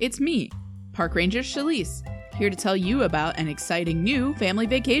campers, it's me, Park Ranger Shalise, here to tell you about an exciting new family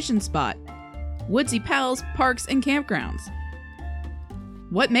vacation spot, Woodsy Pals Parks and Campgrounds.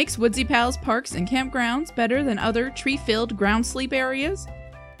 What makes Woodsy Pals Parks and Campgrounds better than other tree-filled ground sleep areas?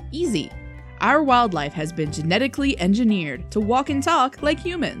 Easy. Our wildlife has been genetically engineered to walk and talk like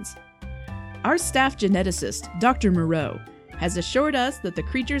humans. Our staff geneticist, Dr. Moreau, has assured us that the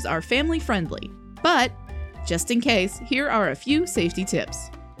creatures are family-friendly, but just in case, here are a few safety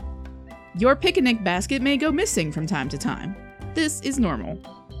tips. Your picnic basket may go missing from time to time. This is normal.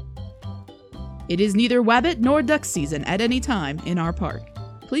 It is neither wabbit nor duck season at any time in our park.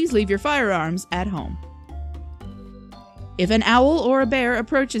 Please leave your firearms at home. If an owl or a bear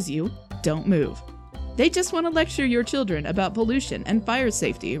approaches you, don't move. They just want to lecture your children about pollution and fire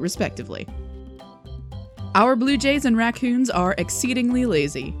safety, respectively. Our blue jays and raccoons are exceedingly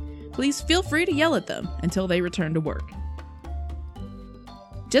lazy. Please feel free to yell at them until they return to work.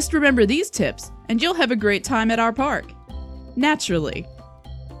 Just remember these tips, and you'll have a great time at our park. Naturally.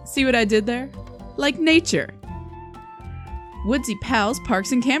 See what I did there? Like nature. Woodsy Pals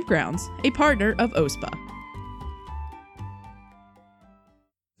Parks and Campgrounds, a partner of OSPA.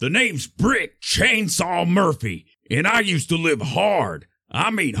 The name's Brick Chainsaw Murphy, and I used to live hard.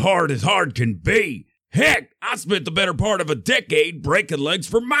 I mean hard as hard can be. Heck, I spent the better part of a decade breaking legs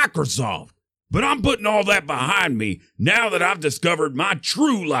for Microsoft. But I'm putting all that behind me now that I've discovered my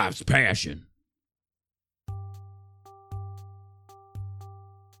true life's passion.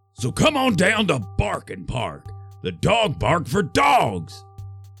 So come on down to Barkin' Park, the dog park for dogs.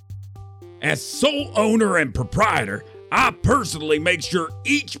 As sole owner and proprietor, I personally make sure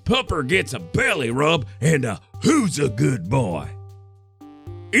each pupper gets a belly rub and a "Who's a good boy?"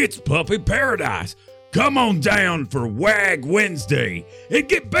 It's puppy paradise. Come on down for Wag Wednesday and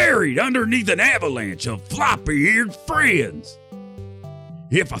get buried underneath an avalanche of floppy-eared friends.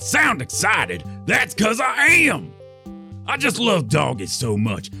 If I sound excited, that's 'cause I am. I just love doggies so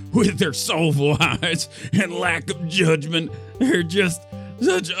much. With their soulful eyes and lack of judgment, they're just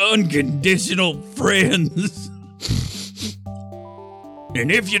such unconditional friends. And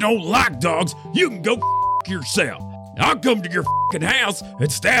if you don't like dogs, you can go f*** yourself. I'll come to your f***ing house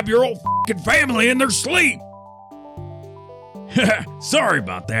and stab your whole f***ing family in their sleep. Sorry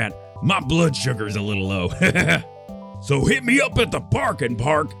about that. My blood sugar's a little low. So hit me up at the Barkin'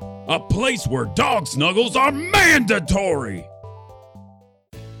 Park, a place where dog snuggles are mandatory.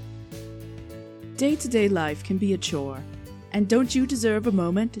 Day-to-day life can be a chore, and don't you deserve a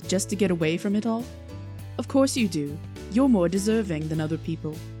moment just to get away from it all? Of course you do. You're more deserving than other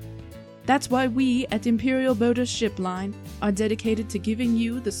people. That's why we at Imperial Boaters Ship Line are dedicated to giving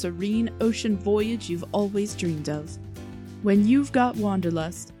you the serene ocean voyage you've always dreamed of. When you've got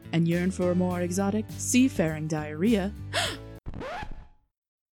wanderlust and yearn for a more exotic seafaring diarrhea...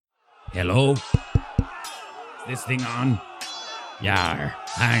 Hello? Is this thing on? Yar,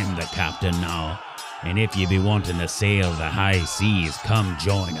 I'm the captain now, and if you be wanting to sail the high seas, come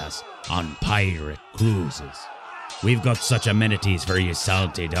join us on pirate cruises. We've got such amenities for you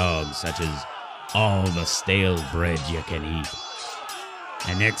salty dogs, such as all the stale bread you can eat,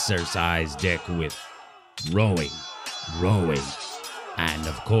 an exercise deck with rowing, and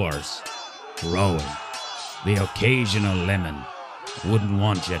of course, rowing. The occasional lemon. Wouldn't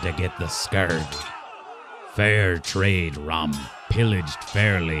want you to get the scurvy. Fair trade rum, pillaged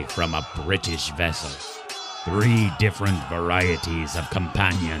fairly from a British vessel. 3 different varieties of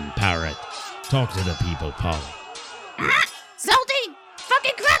companion parrot. Talk to the people, Polly. Salty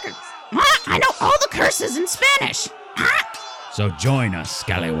fucking crackers! I know all the curses in Spanish! So join us,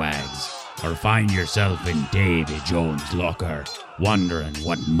 scallywags, or find yourself in Davy Jones' locker, wondering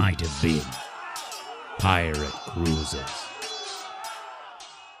what might have been. Pirate cruises.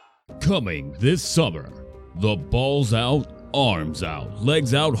 Coming this summer, the balls out, arms out,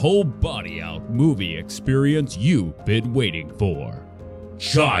 legs out, whole body out movie experience you've been waiting for.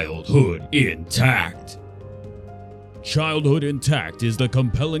 Childhood Intact. Childhood Intact is the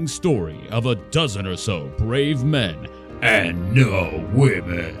compelling story of a dozen or so brave men and no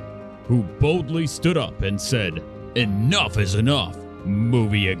women who boldly stood up and said, "Enough is enough,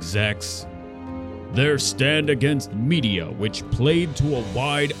 movie execs." Their stand against media, which played to a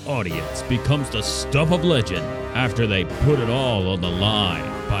wide audience, becomes the stuff of legend after they put it all on the line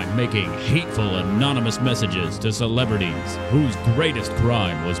by making hateful anonymous messages to celebrities whose greatest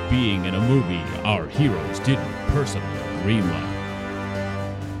crime was being in a movie our heroes didn't personally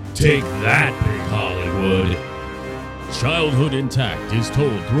greenlight. Take that, Big Hollywood! Childhood Intact is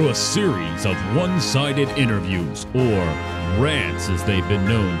told through a series of one-sided interviews, or rants as they've been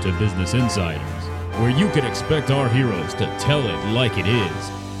known to Business Insiders, where you can expect our heroes to tell it like it is,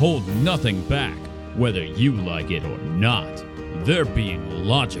 hold nothing back, whether you like it or not. They're being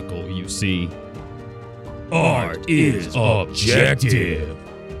logical, you see. Art is objective.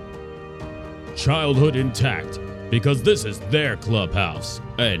 Childhood Intact, because this is their clubhouse,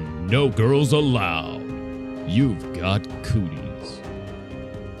 and no girls allowed. You've got cooties.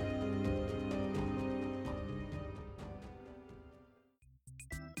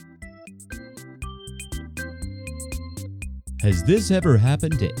 Has this ever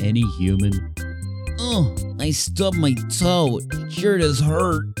happened to any human? Oh, I stubbed my toe. It sure does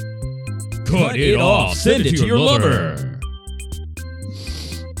hurt. Cut it off. Send it to your lover.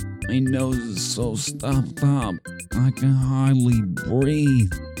 My nose is so stuffed up. I can hardly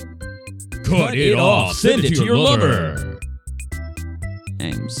breathe. Cut it off. Send it to your lover.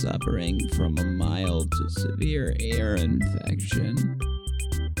 I'm suffering from a mild to severe ear infection.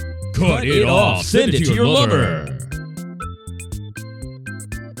 Cut it off. Send it to your lover.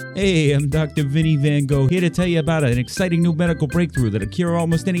 Hey, I'm Dr. Vinny Van Gogh, here to tell you about an exciting new medical breakthrough that'll cure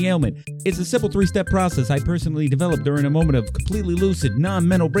almost any ailment. It's a simple 3-step process I personally developed during a moment of completely lucid,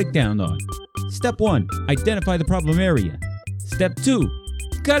 non-mental breakdown on. Step 1, identify the problem area. Step 2,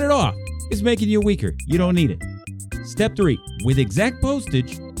 cut it off. It's making you weaker. You don't need it. Step 3, with exact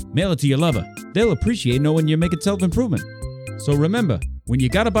postage, mail it to your lover. They'll appreciate knowing you're making self-improvement. So remember, when you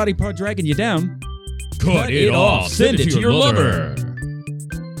got a body part dragging you down, cut it off. Send it to your lover.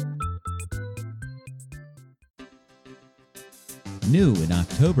 New in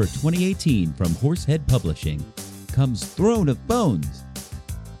October 2018 from Horsehead Publishing comes Throne of Bones,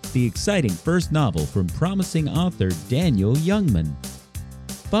 the exciting first novel from promising author Daniel Youngman.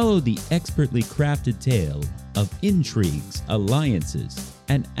 Follow the expertly crafted tale of intrigues, alliances,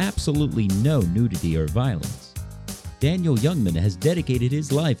 and absolutely no nudity or violence. Daniel Youngman has dedicated his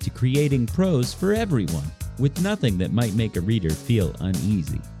life to creating prose for everyone, with nothing that might make a reader feel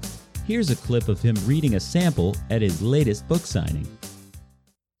uneasy. Here's a clip of him reading a sample at his latest book signing.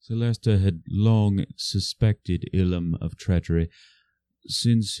 Celesta had long suspected Ilum of treachery,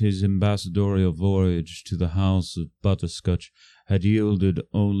 since his ambassadorial voyage to the House of Butterscotch had yielded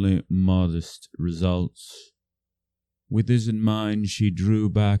only modest results. With this in mind, she drew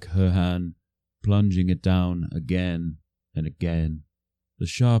back her hand, plunging it down again and again. The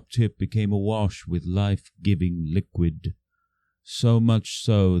sharp tip became awash with life-giving liquid, so much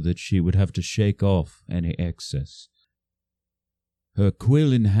so that she would have to shake off any excess. Her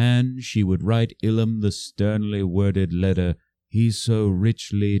quill in hand, she would write Ilum the sternly worded letter he so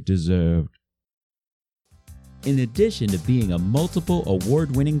richly deserved. In addition to being a multiple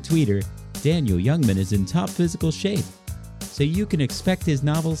award-winning tweeter, Daniel Youngman is in top physical shape, so you can expect his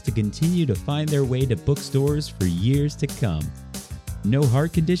novels to continue to find their way to bookstores for years to come. No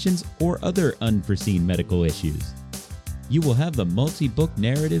heart conditions or other unforeseen medical issues. You will have the multi-book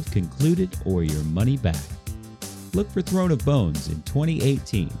narrative concluded or your money back. Look for Throne of Bones in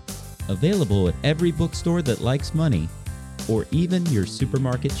 2018. Available at every bookstore that likes money, or even your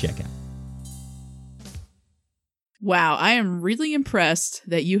supermarket checkout. Wow, I am really impressed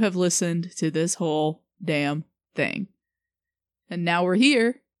that you have listened to this whole damn thing. And now we're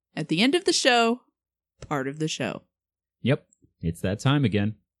here at the end of the show, part of the show. Yep, it's that time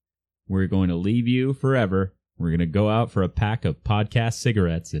again. We're going to leave you forever. We're going to go out for a pack of podcast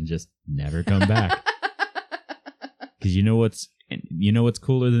cigarettes and just never come back. Because you know what's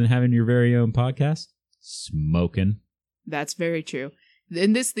cooler than having your very own podcast? Smoking. That's very true.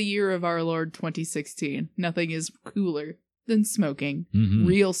 In this, the year of our Lord 2016, nothing is cooler than smoking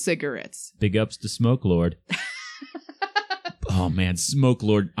real cigarettes. Big ups to Smoke Lord. Oh man, Smoke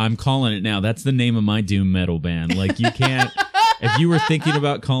Lord. I'm calling it now. That's the name of my doom metal band. Like, you can't... If you were thinking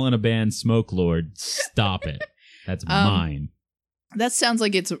about calling a band Smoke Lord, stop it. That's mine. That sounds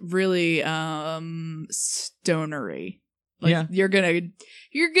like it's really stonery. Like, yeah. You're gonna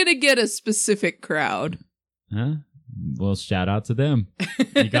get a specific crowd. Huh? Well, shout out to them.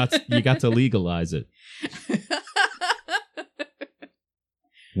 You got to legalize it.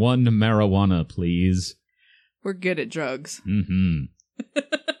 One marijuana, please. We're good at drugs. Mm-hmm.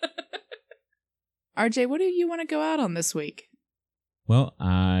 RJ, what do you want to go out on this week? Well,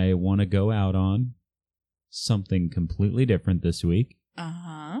 I want to go out on something completely different this week.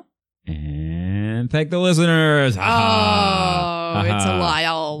 Uh-huh. And thank the listeners. It's a lie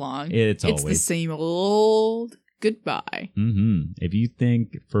all along. It's always the same old goodbye. Mm-hmm. If you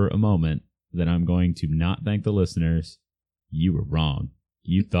think for a moment that I'm going to not thank the listeners, you were wrong.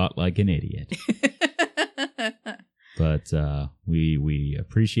 You thought like an idiot. But we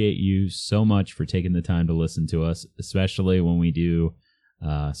appreciate you so much for taking the time to listen to us, especially when we do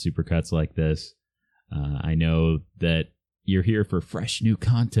supercuts like this. I know that you're here for fresh new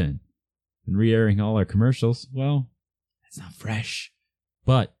content, and re-airing all our commercials, well, it's not fresh.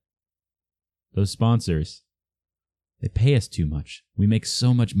 But those sponsors, they pay us too much. We make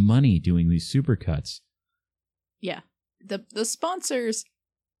so much money doing these supercuts. Yeah. The sponsors,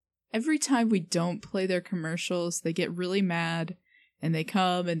 every time we don't play their commercials, they get really mad, and they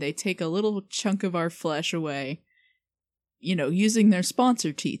come and they take a little chunk of our flesh away, you know, using their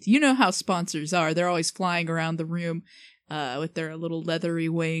sponsor teeth. You know how sponsors are. They're always flying around the room with their little leathery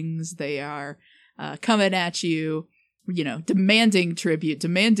wings. They are coming at you, you know, demanding tribute,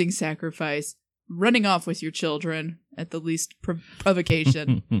 demanding sacrifice, running off with your children at the least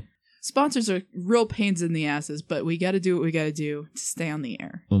provocation. Sponsors are real pains in the asses, but we got to do what we got to do to stay on the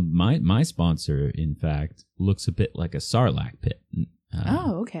air. Well, my sponsor, in fact, looks a bit like a sarlacc pit.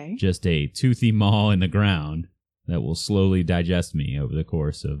 Okay. Just a toothy maw in the ground that will slowly digest me over the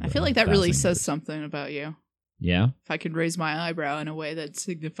course of... I feel like that really 1,000 says years. something about you. Yeah? If I could raise my eyebrow in a way that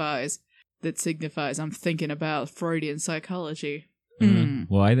signifies I'm thinking about Freudian psychology.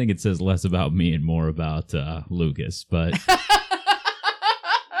 Well, I think it says less about me and more about Lucas, but...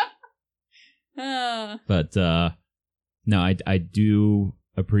 But, no, I do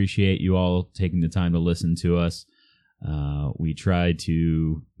appreciate you all taking the time to listen to us. We try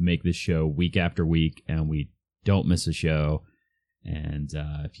to make this show week after week, and we don't miss a show. And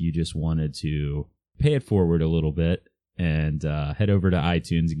if you just wanted to pay it forward a little bit and head over to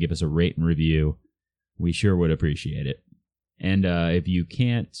iTunes and give us a rate and review, we sure would appreciate it. And if you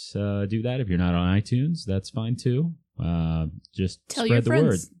can't do that, if you're not on iTunes, that's fine too. Just Tell spread your the word.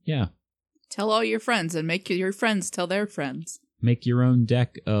 friends. Yeah. Tell all your friends and make your friends tell their friends. Make your own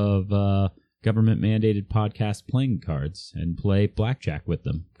deck of government-mandated podcast playing cards and play blackjack with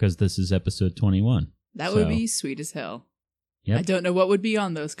them, because this is episode 21. That would be sweet as hell. Yep. I don't know what would be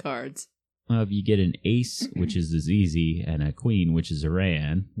on those cards. If you get an ace, which is as easy, and a queen, which is a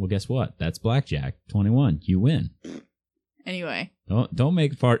Rayan, well, guess what? That's blackjack. 21. You win. Anyway. Don't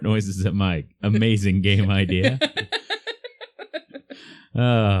make fart noises at my amazing game idea.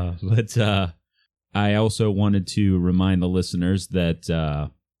 But I also wanted to remind the listeners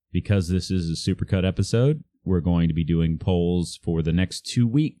that because this is a Supercut episode, we're going to be doing polls for the next 2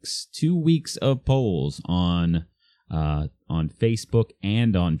 weeks. 2 weeks of polls on Facebook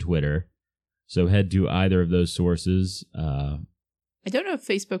and on Twitter. So head to either of those sources. I don't know if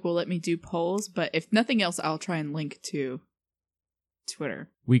Facebook will let me do polls, but if nothing else, I'll try and link to Twitter.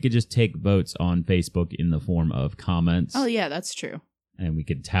 We could just take votes on Facebook in the form of comments. Oh, yeah, that's true. And we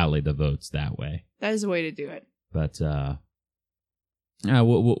could tally the votes that way. That is a way to do it. But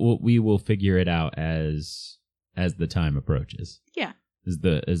we will figure it out as the time approaches. Yeah. As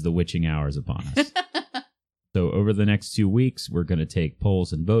the witching hour is upon us. So over the next 2 weeks, we're going to take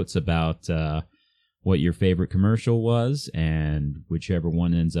polls and votes about what your favorite commercial was, and whichever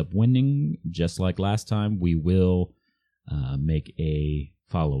one ends up winning, just like last time, we will make a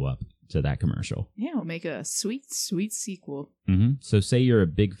follow-up to that commercial. Yeah, we'll make a sweet, sweet sequel. Mm-hmm. So say you're a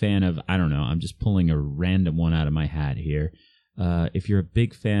big fan of, I don't know, I'm just pulling a random one out of my hat here. If you're a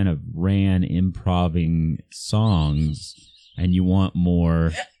big fan of Ran improving songs and you want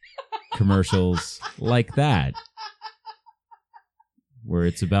more commercials like that, where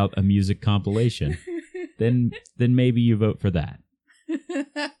it's about a music compilation, then maybe you vote for that.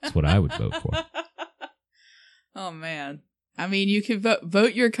 That's what I would vote for. Oh, man. I mean, you can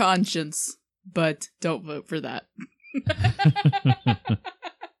vote your conscience, but don't vote for that.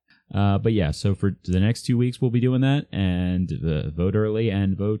 But yeah, so for the next 2 weeks, we'll be doing that, and vote early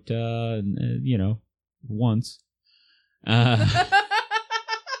and vote, once.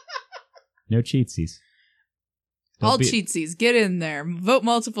 No cheatsies. All cheatsies, get in there. Vote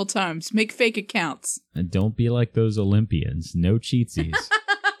multiple times. Make fake accounts. And don't be like those Olympians. No cheatsies.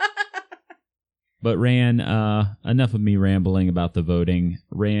 But Ran, enough of me rambling about the voting.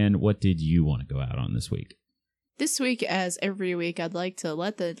 Ran, what did you want to go out on this week? This week, as every week, I'd like to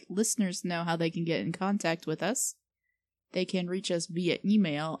let the listeners know how they can get in contact with us. They can reach us via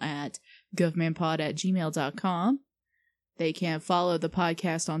email at govmanpod@gmail.com. They can follow the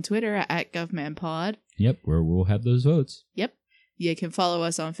podcast on Twitter at govmanpod. Yep, where we'll have those votes. Yep. You can follow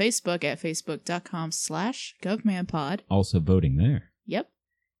us on Facebook at facebook.com/govmanpod. Also voting there. Yep.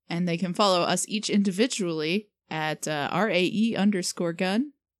 And they can follow us each individually at RAE_gun.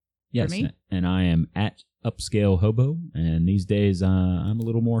 Yes, and I am at Upscale Hobo, and these days I'm a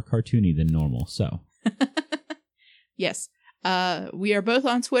little more cartoony than normal, so. Yes. We are both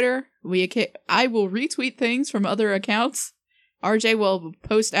on Twitter. I will retweet things from other accounts. RJ will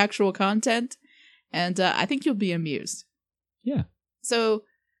post actual content, and I think you'll be amused. Yeah. So,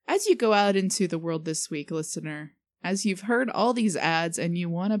 as you go out into the world this week, listener, as you've heard all these ads and you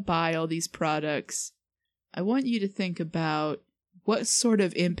want to buy all these products, I want you to think about what sort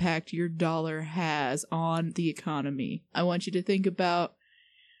of impact your dollar has on the economy. I want you to think about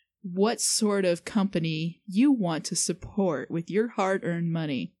what sort of company you want to support with your hard-earned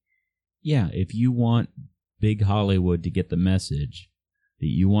money. Yeah, if you want Big Hollywood to get the message that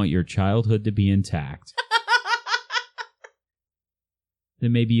you want your childhood to be intact,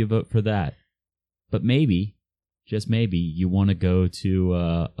 then maybe you vote for that. But maybe, just maybe, you want to go to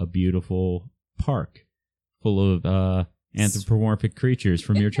a beautiful park full of anthropomorphic creatures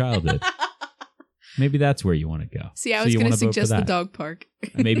from your childhood. Maybe that's where you want to go. See, I was going to suggest the dog park.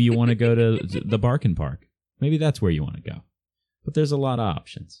 Maybe you want to go to the Barkin Park. Maybe that's where you want to go. But there's a lot of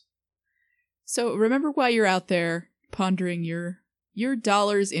options. So remember why you're out there pondering your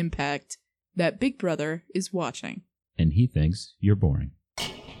dollar's impact that Big Brother is watching. And he thinks you're boring.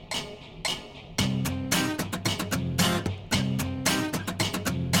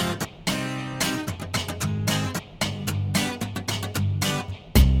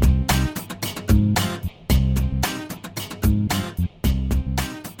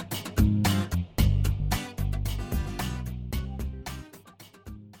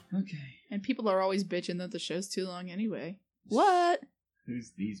 And people are always bitching that the show's too long anyway. What?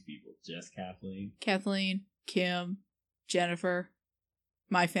 Who's these people? Just Kathleen? Kathleen, Kim, Jennifer,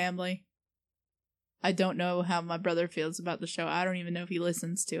 my family. I don't know how my brother feels about the show. I don't even know if he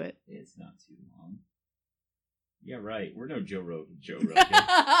listens to it. It's not too long. Yeah, right. We're no Joe Rogan.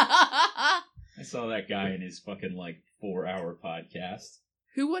 I saw that guy in his fucking 4-hour podcast.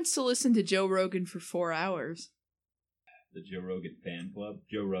 Who wants to listen to Joe Rogan for 4 hours? The Joe Rogan fan club.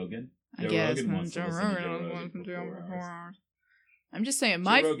 Joe Rogan. I Joe guess. Rogan wants to Joe listen to Rogan Joe wants Rogan to for do 4 it for 4 hours. hours. I'm just saying,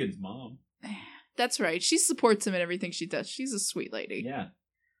 Joe Rogan's mom. That's right. She supports him in everything she does. She's a sweet lady. Yeah.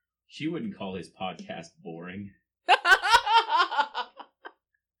 She wouldn't call his podcast boring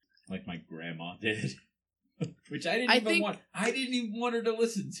like my grandma did. Which I didn't even want. I didn't even want her to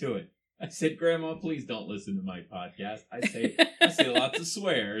listen to it. I said, Grandma, please don't listen to my podcast. I say lots of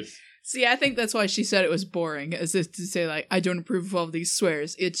swears. See, I think that's why she said it was boring, as if to say, like, I don't approve of all these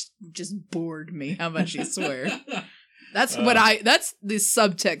swears. It's just bored me how much you swear. That's that's the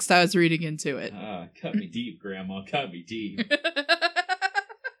subtext I was reading into it. Cut me deep, Grandma. Cut me deep.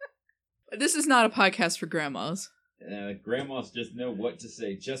 This is not a podcast for grandmas. Grandmas just know what to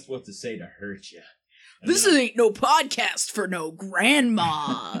say to hurt you. This ain't no podcast for no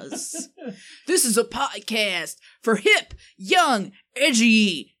grandmas. This is a podcast for hip, young,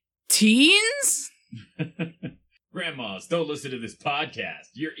 edgy teens. Grandmas, don't listen to this podcast.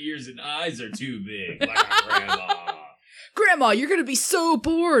 Your ears and eyes are too big, like a grandma. Grandma, you're going to be so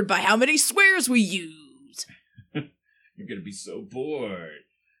bored by how many swears we use. You're going to be so bored.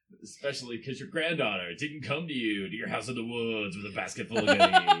 Especially because your granddaughter didn't come to your house in the woods with a basket full of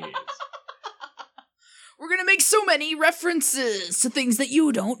goodies. We're going to make so many references to things that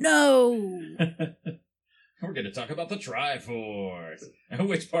you don't know. We're going to talk about the Triforce. And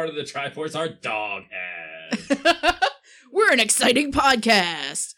which part of the Triforce our dog has. We're an exciting podcast.